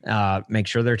guys. Make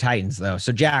sure they're Titans, though.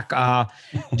 So, Jack,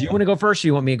 do you want to go first, or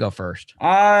you want me to go first?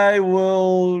 I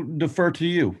will defer to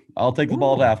you. I'll take the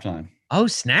ball at halftime. Oh,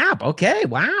 snap. Okay.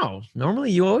 Wow.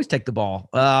 Normally you always take the ball.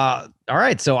 All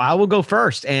right. So I will go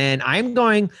first, and I'm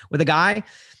going with a guy,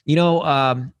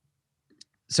 so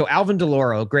Alvin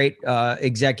DeLauro, great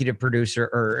executive producer,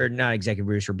 or not executive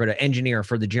producer, but an engineer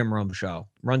for the Jim Rome Show,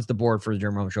 runs the board for the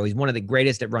Jim Rome Show. He's one of the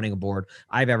greatest at running a board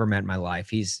I've ever met in my life.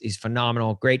 He's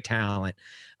phenomenal, great talent.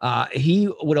 He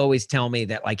would always tell me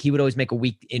that, like, he would always make a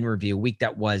week in review, week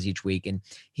that was each week. And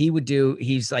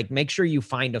he's like, make sure you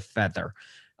find a feather.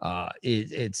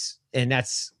 That's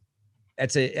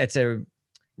a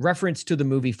reference to the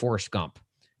movie Forrest Gump.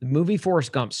 The movie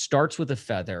Forrest Gump starts with a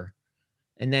feather,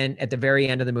 and then at the very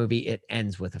end of the movie, it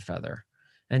ends with a feather.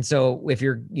 And so if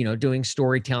you're, doing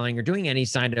storytelling or doing any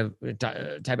kind of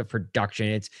type of production,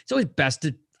 it's always best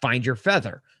to find your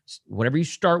feather. Whatever you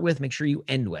start with, make sure you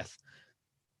end with.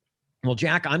 Well,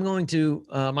 Jack, I'm going to,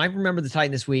 my Remember the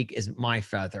Titan this week is my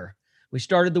feather. We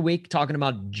started the week talking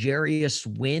about Jarius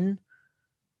Wynn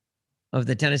of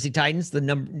the Tennessee Titans, the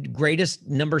greatest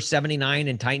number 79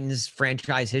 in Titans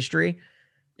franchise history,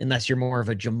 unless you're more of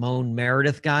a Jamon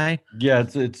Meredith guy. Yeah,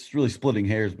 it's really splitting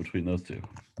hairs between those two.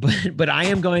 But I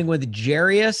am going with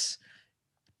Jarius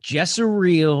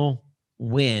Jessariel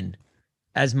Wynn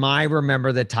as my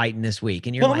Remember the Titan this week.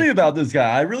 And tell me about this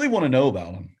guy. I really want to know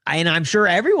about him. And I'm sure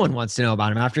everyone wants to know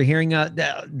about him after hearing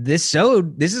this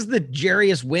Sode. This is the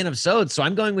Jarius Wynn of Sode. So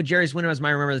I'm going with Jarius Wynn as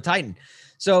my Remember the Titan.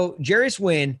 So Jarius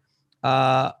Wynn,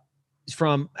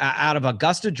 from out of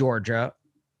Augusta, Georgia,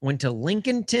 went to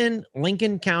Lincoln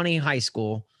County High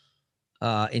School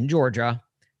in Georgia.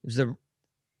 It was the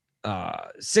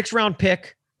 6th round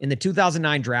pick in the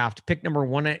 2009 draft, pick number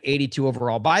 182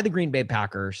 overall by the Green Bay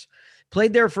Packers.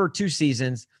 Played there for 3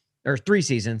 seasons,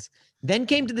 then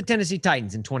came to the Tennessee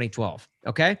Titans in 2012.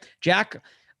 Okay, Jack.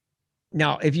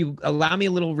 Now, if you allow me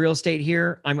a little real estate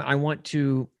here, I want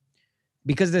to,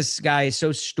 because this guy is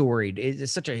so storied.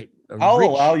 It's such a I'll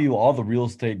allow you all the real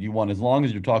estate you want, as long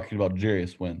as you're talking about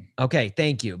Jarius Wynn. Okay,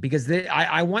 thank you. Because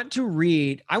I want to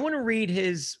read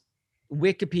his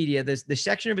Wikipedia, the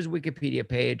section of his Wikipedia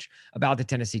page about the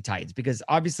Tennessee Titans, because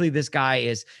obviously this guy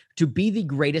is, to be the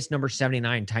greatest number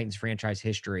 79 Titans franchise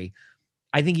history,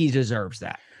 I think he deserves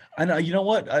that. And you know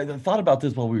what? I thought about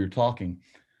this while we were talking.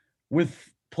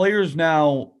 With players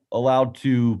now allowed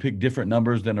to pick different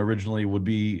numbers than originally would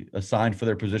be assigned for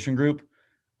their position group,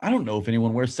 I don't know if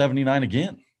anyone wears 79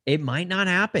 again. It might not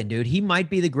happen, dude. He might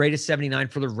be the greatest 79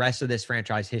 for the rest of this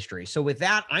franchise history. So with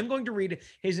that, I'm going to read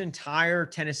his entire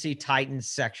Tennessee Titans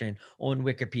section on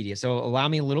Wikipedia. So allow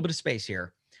me a little bit of space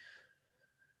here.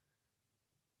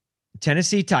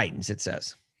 Tennessee Titans, it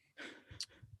says.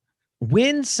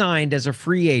 Wynn signed as a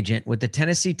free agent with the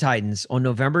Tennessee Titans on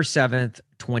November 7th,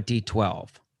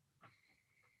 2012.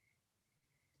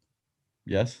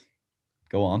 Yes.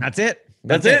 Go on. That's it.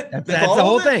 That's it. That's the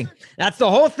whole thing. That's the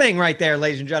whole thing right there,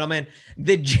 ladies and gentlemen.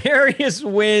 The Jarius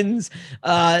Wynn's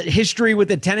history with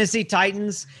the Tennessee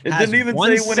Titans. It didn't even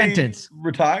say when sentence. he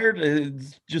retired.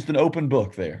 It's just an open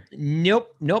book there.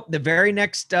 Nope. The very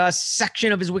next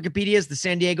section of his Wikipedia is the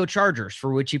San Diego Chargers,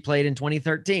 for which he played in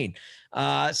 2013.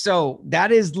 So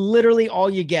that is literally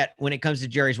all you get when it comes to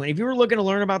Jarius Wynn. If you were looking to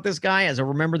learn about this guy as a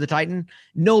Remember the Titan,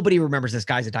 nobody remembers this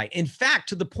guy as a Titan. In fact,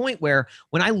 to the point where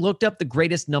when I looked up the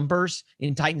greatest numbers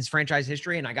in Titans franchise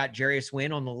history and I got Jarius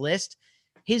Wynn on the list,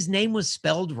 his name was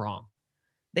spelled wrong.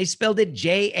 They spelled it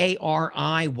Jariys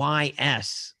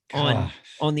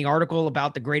on the article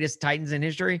about the greatest Titans in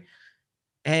history.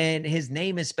 and his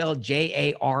name is spelled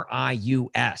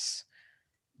Jarius.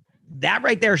 That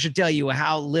right there should tell you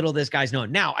how little this guy's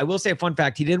known. Now, I will say a fun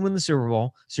fact. He did win the Super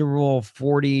Bowl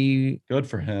 40. Good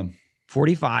for him.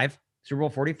 45, Super Bowl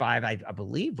 45, I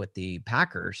believe, with the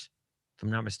Packers, if I'm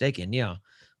not mistaken. Yeah.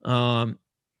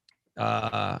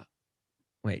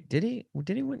 Wait, did he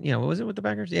win? Yeah, what was it with the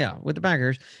Packers? Yeah, with the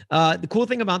Packers. The cool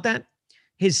thing about that,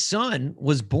 his son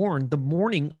was born the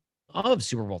morning of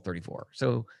Super Bowl 34.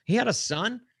 So he had a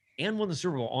son and won the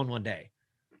Super Bowl on one day.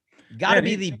 Got to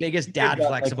be the biggest dad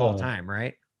flex of all time,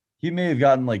 right? He may have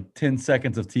gotten like 10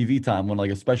 seconds of TV time when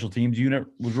like a special teams unit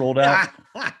was rolled out.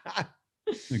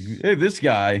 Hey, this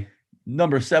guy,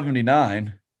 number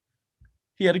 79,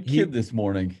 he had a kid this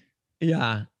morning.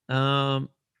 Yeah. I'm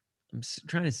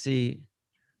trying to see.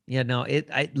 Yeah, no,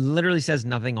 it literally says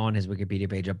nothing on his Wikipedia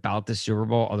page about the Super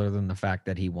Bowl other than the fact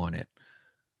that he won it.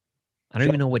 I don't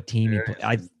even know what team he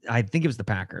played. I think it was the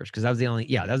Packers because that was the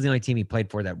only team he played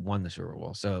for that won the Super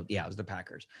Bowl. So yeah, it was the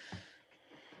Packers.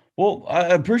 Well,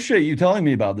 I appreciate you telling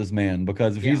me about this man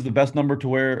because if he's the best number to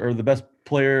wear or the best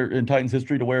player in Titans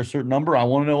history to wear a certain number, I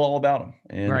want to know all about him.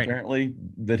 And apparently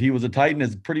that he was a Titan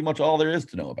is pretty much all there is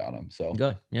to know about him. So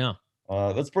good. Yeah.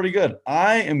 That's pretty good.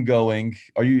 I am going.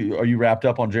 Are you wrapped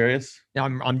up on Jarius?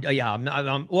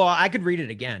 Well, I could read it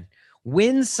again.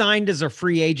 Wynn signed as a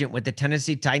free agent with the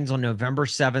Tennessee Titans on November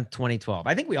 7th, 2012.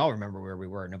 I think we all remember where we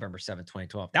were November 7th,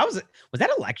 2012. Was that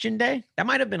election day? That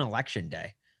might have been election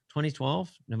day.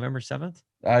 2012, November 7th.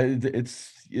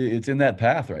 It's in that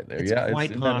path right there. It's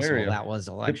quite possible that was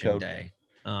election day.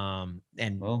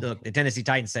 Look, the Tennessee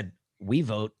Titans said, "We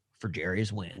vote for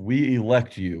Jarius Wynn. We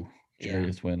elect you,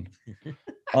 Jarius Wynn."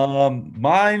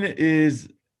 Mine is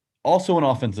also an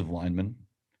offensive lineman.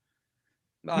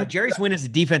 Jarius Wynn is a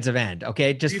defensive end.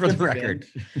 Okay, just for the record,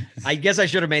 I guess I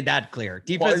should have made that clear.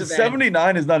 Defensive 79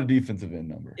 end, is not a defensive end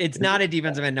number. It's not a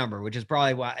defensive end number, which is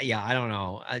probably why. Yeah, I don't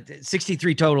know.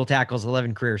 63 total tackles,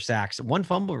 11 career sacks, 1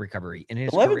 fumble recovery in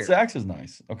his 11 career. sacks is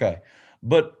nice. Okay,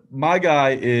 but my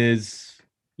guy is,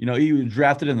 he was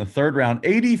drafted in the 3rd round,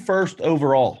 81st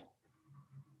overall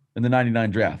in the 99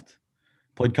 draft.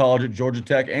 Played college at Georgia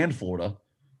Tech and Florida.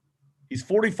 He's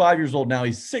 45 years old now.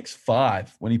 He's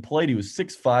 6'5". When he played, he was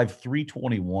 6'5",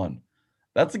 321.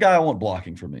 That's the guy I want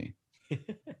blocking for me.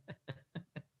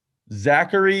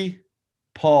 Zachary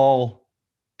Paul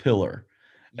Pillar.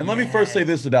 And let me first say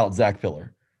this about Zach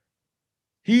Pillar.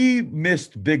 He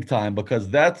missed big time because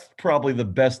that's probably the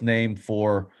best name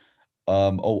for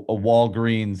a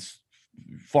Walgreens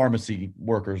pharmacy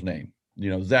worker's name.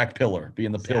 Zach Pillar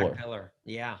being the Pillar. Pillar.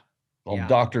 Yeah.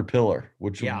 Dr. Pillar,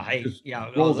 which hey,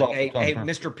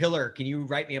 Mr. Pillar, can you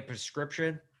write me a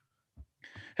prescription?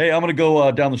 Hey, I'm gonna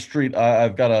go down the street.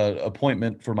 I've got an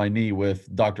appointment for my knee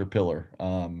with Dr. Pillar.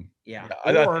 I think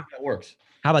that works.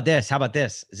 How about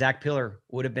this? Zach Pillar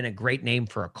would have been a great name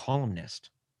for a columnist.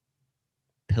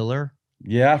 Pillar.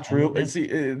 Yeah, true. See,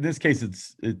 in this case,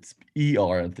 it's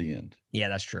ER at the end. Yeah,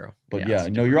 that's true. But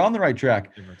you're on the right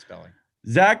track. Different spelling.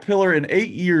 Zach Pillar, in 8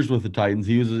 years with the Titans,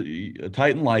 he was a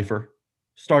Titan lifer,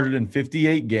 started in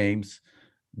 58 games,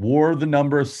 wore the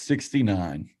number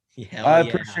 69. I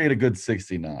appreciate a good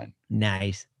 69.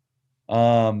 Nice.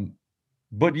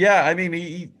 But yeah, I mean,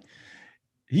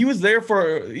 he was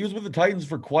with the Titans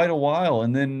for quite a while.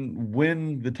 And then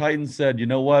when the Titans said, you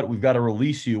know what, we've got to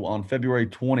release you on February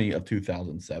 20 of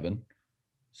 2007.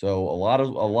 So a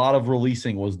lot of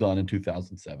releasing was done in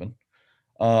 2007.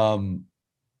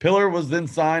 Pillar was then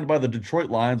signed by the Detroit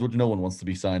Lions, which no one wants to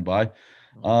be signed by,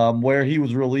 where he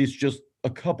was released just a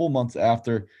couple months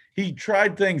after. He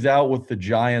tried things out with the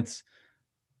Giants,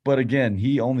 but again,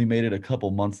 he only made it a couple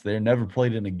months there, never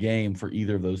played in a game for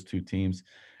either of those two teams.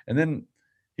 And then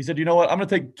he said, you know what, I'm going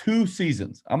to take 2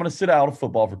 seasons. I'm going to sit out of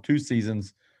football for 2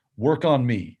 seasons, work on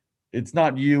me. It's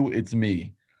not you, it's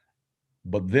me.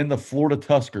 But then the Florida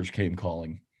Tuskers came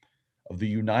calling of the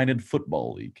United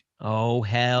Football League. Oh,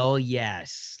 hell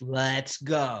yes. Let's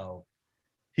go.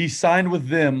 He signed with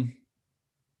them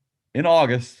in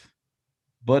August,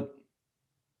 but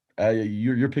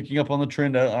you're picking up on the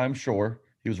trend, I'm sure.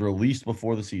 He was released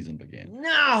before the season began.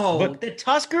 No, but the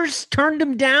Tuskers turned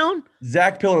him down?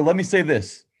 Zach Pillar, let me say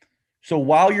this. So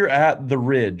while you're at the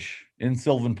Ridge in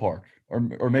Sylvan Park,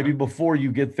 or maybe before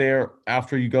you get there,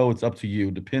 after you go, it's up to you.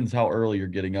 Depends how early you're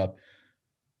getting up.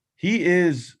 He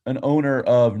is an owner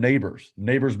of Neighbors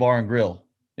Bar and Grill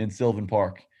in Sylvan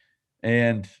Park.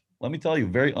 And let me tell you,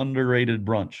 very underrated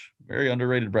brunch, very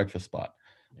underrated breakfast spot.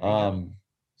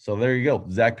 So there you go.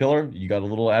 Zach Pillar, you got a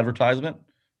little advertisement.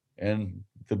 And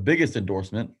the biggest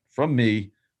endorsement from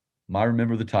me, my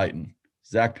Remember the Titan.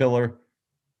 Zach Pillar,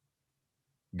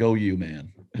 Go you,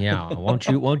 man. Yeah,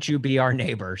 won't you be our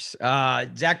neighbors?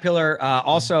 Zach Pillar,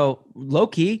 also low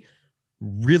key,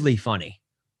 really funny.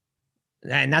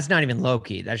 And that's not even low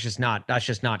key. That's just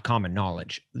not common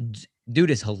knowledge.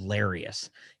 Dude is hilarious.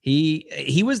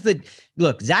 He was the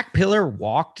look, Zach Pillar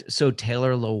walked so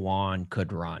Taylor Lewan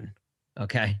could run.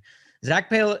 Okay. Zach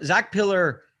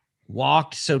Pillar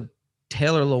walked so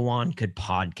Taylor Lewan could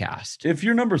podcast. If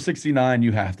you're number 69,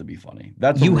 you have to be funny.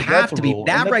 That's to be rule.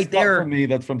 that And right that's not there. from me,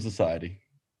 that's from society.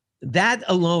 That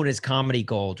alone is comedy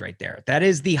gold right there. That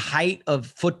is the height of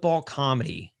football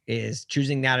comedy, is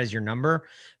choosing that as your number.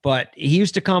 But he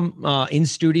used to come in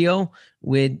studio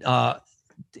with,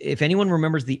 if anyone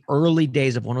remembers the early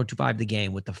days of 102.5 The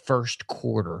Game, with the first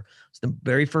quarter, it's the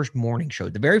very first morning show,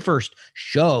 the very first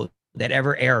show that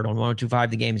ever aired on 102.5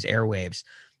 The Game's airwaves,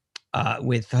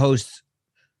 with hosts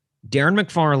Darren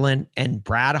McFarland and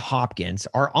Brad Hopkins,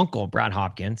 our uncle Brad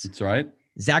Hopkins. That's right.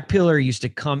 Zach Pillar used to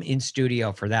come in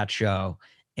studio for that show,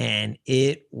 and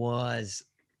he was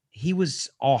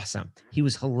awesome. He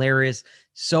was hilarious,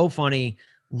 so funny.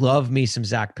 Love me some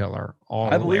Zach Pillar all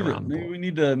I the way believe it. around. Maybe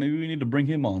we need to bring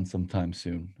him on sometime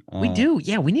soon. We do.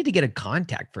 Yeah, we need to get a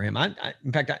contact for him.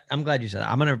 In fact, I'm glad you said that.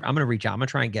 I'm gonna reach out. I'm gonna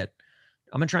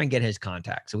try and get his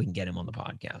contact so we can get him on the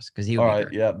podcast, because he would All be right,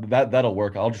 great. yeah, that'll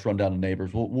work. I'll just run down to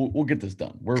Neighbors. We'll get this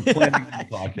done. We're planning the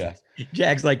podcast.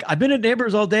 Jack's like, I've been at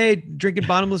Neighbors all day drinking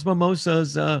bottomless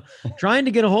mimosas, trying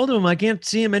to get a hold of him. I can't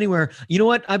see him anywhere. You know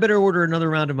what? I better order another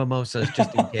round of mimosas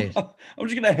just in case. I'm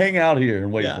just gonna hang out here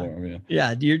and wait for him.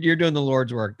 Yeah, you're doing the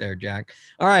Lord's work there, Jack.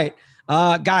 All right,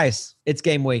 guys, it's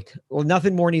game week. Well,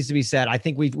 nothing more needs to be said. I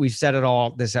think we've said it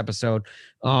all this episode.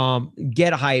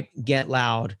 Get hype, get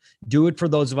loud. Do it for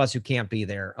those of us who can't be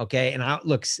there. Okay. And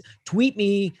tweet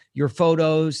me your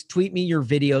photos, tweet me your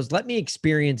videos. Let me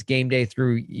experience game day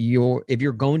through if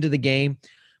you're going to the game,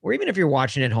 or even if you're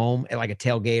watching at home at like a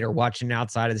tailgate, or watching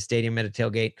outside of the stadium at a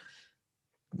tailgate.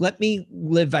 Let me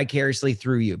live vicariously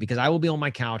through you, because I will be on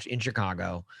my couch in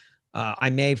Chicago.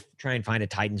 I may try and find a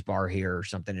Titans bar here or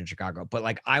something in Chicago, but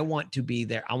like, I want to be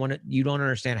there. You don't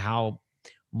understand how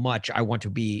much I want to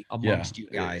be amongst you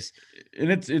guys.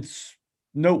 And it's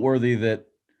noteworthy that,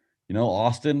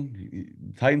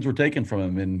 Austin, Titans were taken from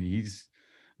him, and he's,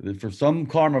 for some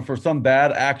karma, for some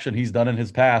bad action he's done in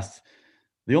his past,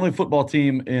 the only football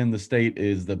team in the state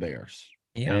is the Bears.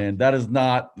 Yeah. And that is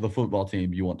not the football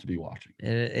team you want to be watching.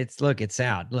 It's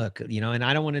sad. Look, and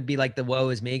I don't want to be like the woe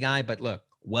is me guy, but look,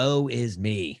 woe is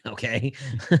me. Okay.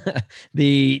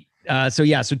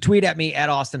 So tweet at me at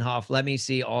Austin Huff. Let me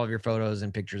see all of your photos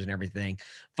and pictures and everything.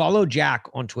 Follow Jack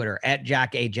on Twitter at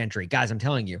Jack A Gentry. Guys, I'm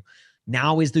telling you,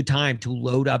 now is the time to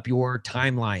load up your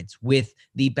timelines with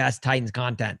the best Titans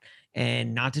content.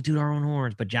 And not to toot our own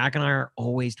horns, but Jack and I are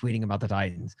always tweeting about the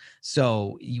Titans.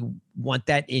 So you want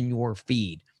that in your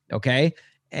feed. Okay.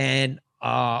 And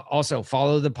also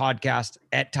follow the podcast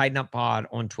at Tighten Up Pod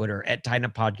on Twitter, at Tighten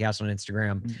Up Podcast on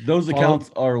Instagram. Those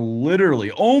accounts are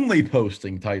literally only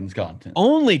posting Titans content.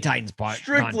 Only Titans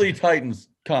Strictly content. Titans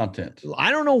content. I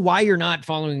don't know why you're not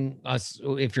following us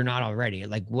if you're not already.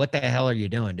 Like, what the hell are you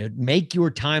doing, dude? Make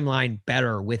your timeline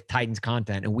better with Titans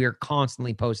content, and we're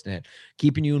constantly posting it,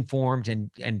 keeping you informed and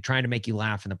trying to make you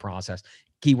laugh in the process.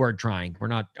 Keyword trying. We're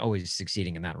not always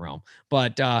succeeding in that realm.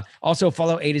 But also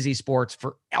follow A to Z Sports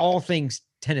for all things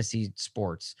Tennessee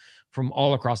sports from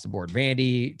all across the board.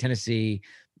 Vandy, Tennessee,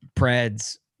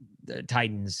 Preds, the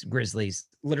Titans, Grizzlies,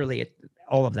 literally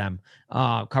all of them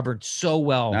covered so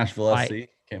well. Nashville SC.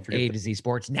 Can't forget A to Z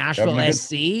Sports. Nashville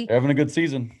SC. Having a good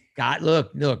season. God,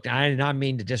 look, I did not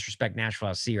mean to disrespect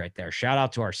Nashville SC right there. Shout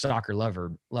out to our soccer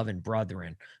loving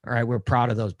brethren. All right. We're proud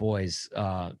of those boys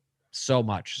so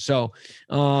much. So,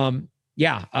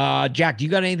 Jack, do you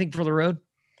got anything for the road?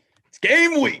 It's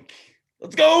game week.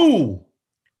 Let's go.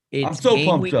 I'm so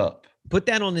pumped up. Put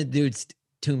that on the dude's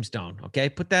tombstone. Okay.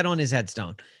 Put that on his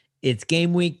headstone. It's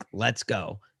game week. Let's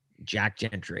go. Jack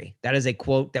Gentry. That is a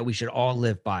quote that we should all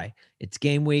live by. It's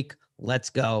game week. Let's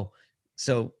go.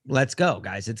 So let's go,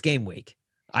 guys. It's game week.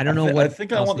 I don't know what. I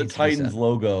think I want the Titans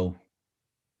logo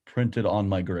printed on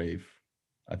my grave.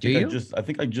 I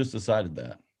think I just decided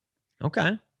that.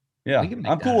 Okay. Yeah.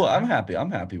 I'm cool. I'm happy.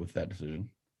 I'm happy with that decision.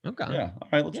 Okay. Yeah. All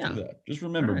right. Let's do that. Just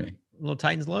remember me. Little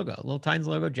Titans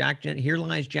logo. Jack Here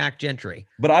lies Jack Gentry.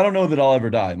 But I don't know that I'll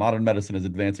ever die. Modern medicine is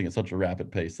advancing at such a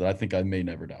rapid pace that I think I may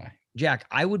never die. Jack,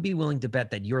 I would be willing to bet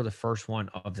that you're the first one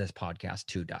of this podcast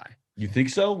to die. You think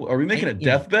so? Are we making a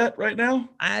death bet right now?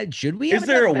 Should we? Is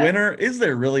there a winner? Is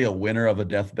there really a winner of a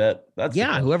death bet? That's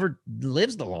whoever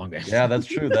lives the longest. Yeah, that's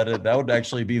true. That would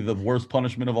actually be the worst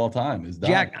punishment of all time. Is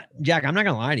dying. Jack, I'm not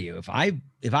gonna lie to you. If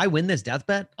I win this death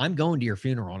bet, I'm going to your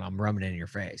funeral and I'm rubbing it in your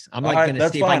face. I'm like going to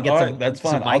see if I can get some. That's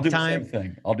fine. I'll do the same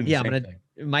thing. I'll do the same thing.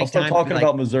 I'll start talking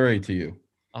about Missouri to you.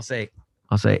 I'll say,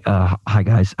 hi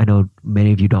guys. I know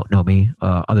many of you don't know me,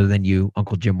 other than you,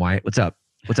 Uncle Jim Wyatt. What's up?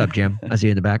 What's up, Jim? I see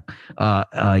you in the back.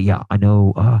 Yeah, I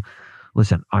know.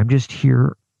 Listen, I'm just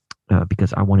here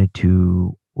because I wanted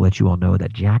to let you all know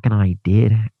that Jack and I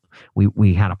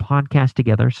we had a podcast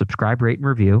together. Subscribe, rate, and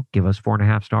review. Give us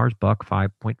 4.5 stars. Buck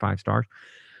 5.5 stars.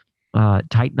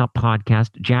 Tighten Up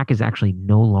Podcast. Jack is actually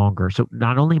no longer. So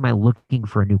not only am I looking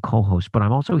for a new co-host, but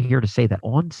I'm also here to say that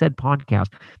on said podcast,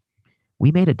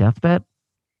 we made a death bet,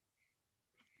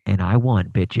 and I won,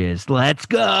 bitches. Let's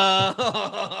go.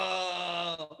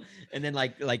 And then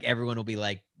like everyone will be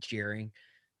like cheering.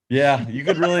 Yeah, you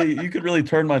could really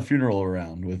turn my funeral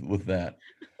around with that.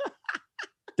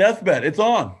 Death bet, it's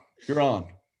on. You're on.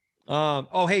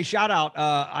 Oh, hey, shout out.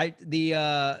 I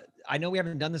know we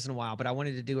haven't done this in a while, but I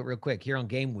wanted to do it real quick here on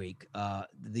Game Week.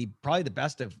 Probably the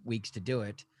best of weeks to do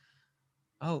it.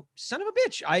 Oh, son of a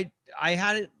bitch. I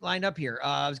had it lined up here.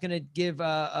 I was gonna give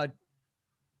a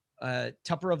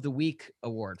Tupper of the Week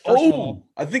award. First of all,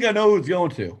 I think I know who it's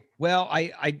going to. Well,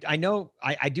 I know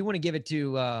I do want to give it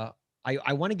to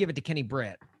I want to give it to Kenny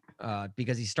Britt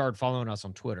because he started following us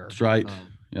on Twitter. That's right.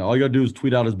 All you gotta do is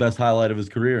tweet out his best highlight of his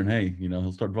career, and hey,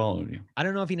 he'll start following you. I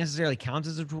don't know if he necessarily counts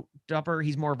as a Tupper.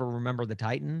 He's more of a Remember the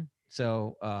Titan.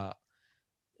 So I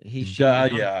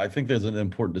think there's an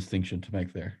important distinction to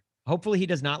make there. Hopefully he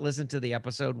does not listen to the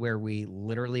episode where we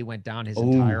literally went down his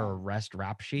entire arrest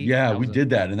rap sheet. Yeah, we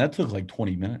did that, and that took like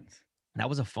 20 minutes. That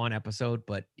was a fun episode,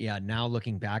 but yeah, now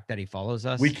looking back that he follows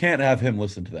us. We can't have him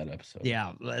listen to that episode.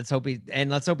 Yeah, let's hope he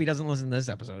doesn't listen to this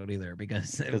episode either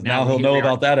because now he'll know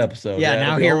about that episode. Yeah,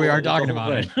 now here we are talking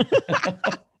about it.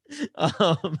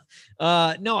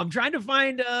 No, I'm trying to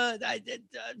find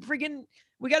freaking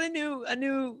we got a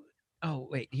new oh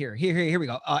wait, here we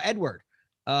go. Edward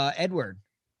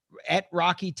at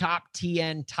Rocky Top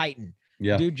TN Titan.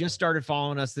 Yeah. Dude just started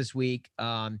following us this week.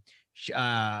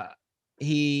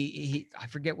 He I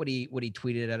forget what he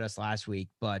tweeted at us last week,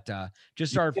 but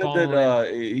just started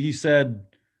following. He said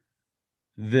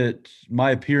that my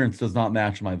appearance does not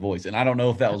match my voice, and I don't know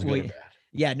if that was good or bad.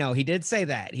 Yeah, no, he did say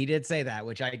that. He did say that,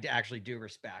 which I actually do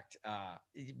respect,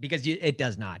 because it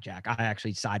does not, Jack. I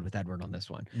actually side with Edward on this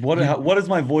one. What does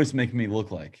my voice make me look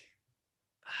like?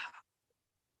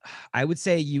 I would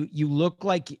say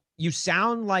you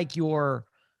sound like you're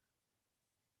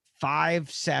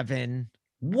 5'7".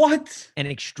 What? And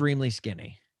extremely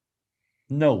skinny.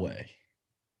 No way.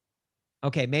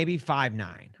 Okay, maybe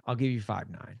 5'9". I'll give you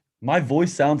 5'9". My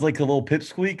voice sounds like a little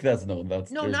pipsqueak.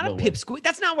 No, not a pipsqueak.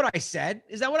 That's not what I said.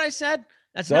 Is that what I said?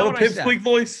 That's not what I said. Is that a pipsqueak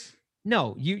voice?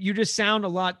 No, you just sound a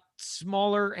lot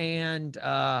smaller and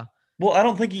well, I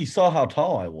don't think he saw how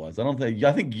tall I was.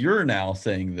 I think you're now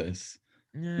saying this.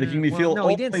 Making me feel no,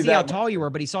 he didn't see how tall you were,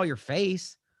 but he saw your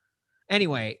face.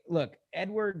 Anyway, look,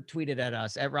 Edward tweeted at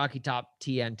us at Rocky Top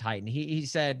TN Titan. He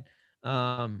said,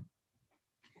 well,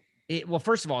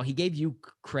 first of all, he gave you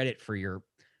credit for your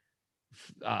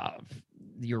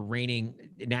reigning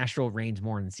Nashville reigns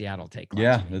more than Seattle take.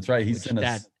 Yeah, that's right. He sent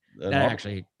us that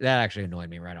actually annoyed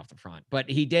me right off the front. But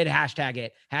he did hashtag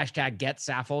it. Hashtag get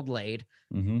Saffold laid.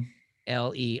 Mm-hmm.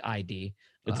 LEID.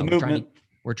 It's a movement.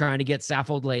 We're trying to get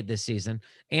Saffold laid this season.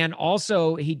 And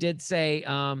also he did say,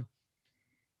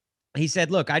 he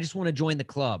said, look, I just want to join the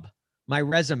club. My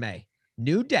resume,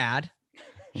 new dad,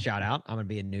 shout out. I'm going to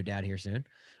be a new dad here soon.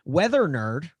 Weather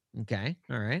nerd. Okay.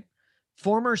 All right.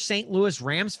 Former St. Louis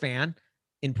Rams fan,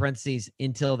 in parentheses,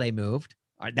 until they moved.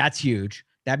 All right, that's huge.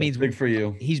 That means big for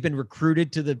you. He's been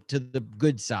recruited to the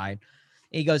good side.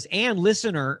 And he goes, and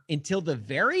listener until the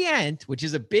very end, which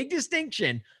is a big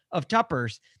distinction of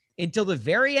Tuppers, until the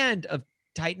very end of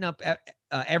Tighten Up,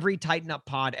 every Tighten Up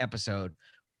pod episode.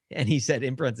 And he said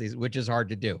in parentheses, which is hard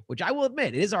to do, which I will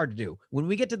admit, it is hard to do. When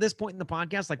we get to this point in the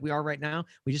podcast, like we are right now,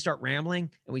 we just start rambling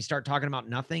and we start talking about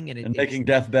nothing and making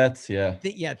death bets. Yeah.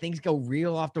 Things go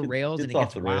real off the rails and it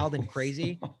gets wild and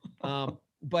crazy.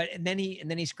 But then he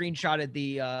screenshotted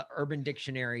the Urban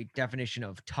Dictionary definition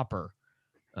of tupper,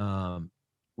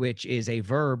 which is a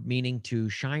verb meaning to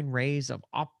shine rays of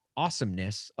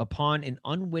awesomeness upon an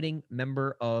unwitting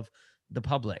member of the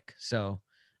public. So,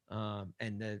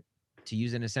 to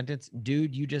use in a sentence,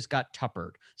 dude, you just got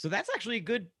tuppered. So that's actually a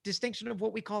good distinction of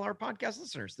what we call our podcast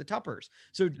listeners, the tuppers.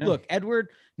 So look, Edward,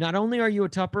 not only are you a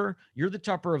tupper, you're the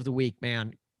tupper of the week,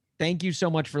 man. thank you so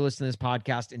much for listening to this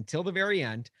podcast until the very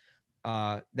end.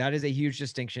 That is a huge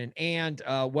distinction. And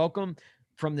welcome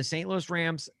from the St. Louis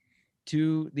Rams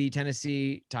to the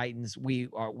Tennessee Titans. We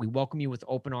welcome you with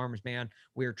open arms, man.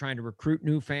 We are trying to recruit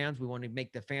new fans. We want to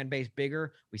make the fan base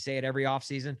bigger. We say it every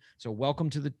offseason. So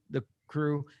welcome to the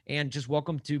crew, and just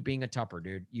welcome to being a Tupper,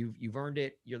 dude. You've earned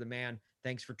it. You're the man.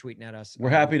 Thanks for tweeting at us.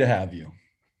 We're happy to have you.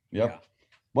 Yep. Yeah.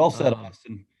 Well said,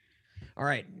 Austin. All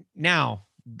right. Now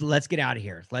let's get out of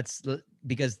here.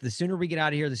 Because the sooner we get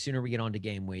out of here, the sooner we get on to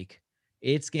game week.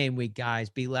 It's game week, guys.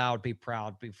 Be loud, be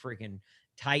proud, be freaking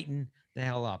Titan the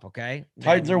hell up, okay?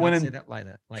 Titans are winning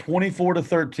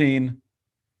 24-13,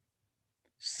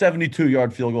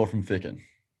 72-yard field goal from Ficken.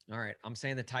 All right, I'm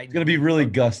saying the Titans. It's going to be really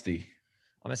gusty.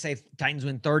 I'm going to say Titans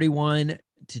win 31-26.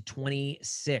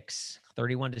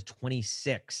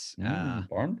 31-26.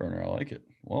 Barn burner, I like it.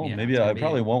 Well, yeah, maybe I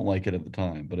probably won't like it at the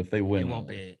time, but if they win, it won't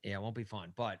be. Yeah, it won't be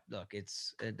fun. But look,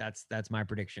 that's my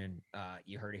prediction.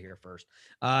 You heard it here first.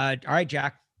 All right,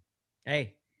 Jack.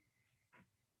 Hey,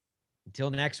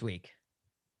 until next week.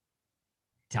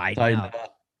 Tighten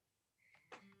up.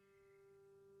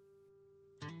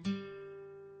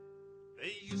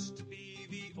 They used to be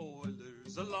the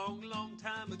Oilers a long, long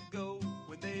time ago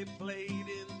when they played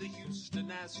in the Houston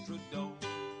Astrodome.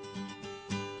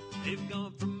 They've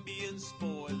gone from being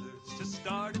spoilers to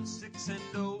starting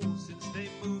 6-0 since they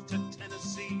moved to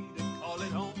Tennessee to call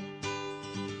it home.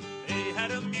 They had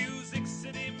a Music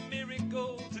City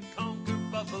miracle to conquer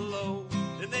Buffalo.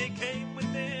 Then they came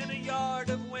within a yard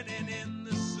of winning in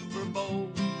the Super Bowl.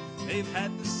 They've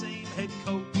had the same head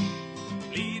coach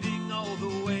leading all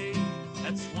the way.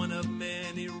 That's one of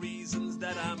many reasons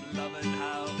that I'm loving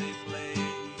how they play.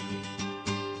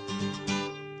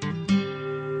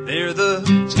 They're the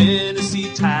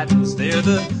Tennessee Titans. They're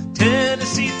the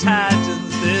Tennessee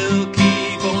Titans. They'll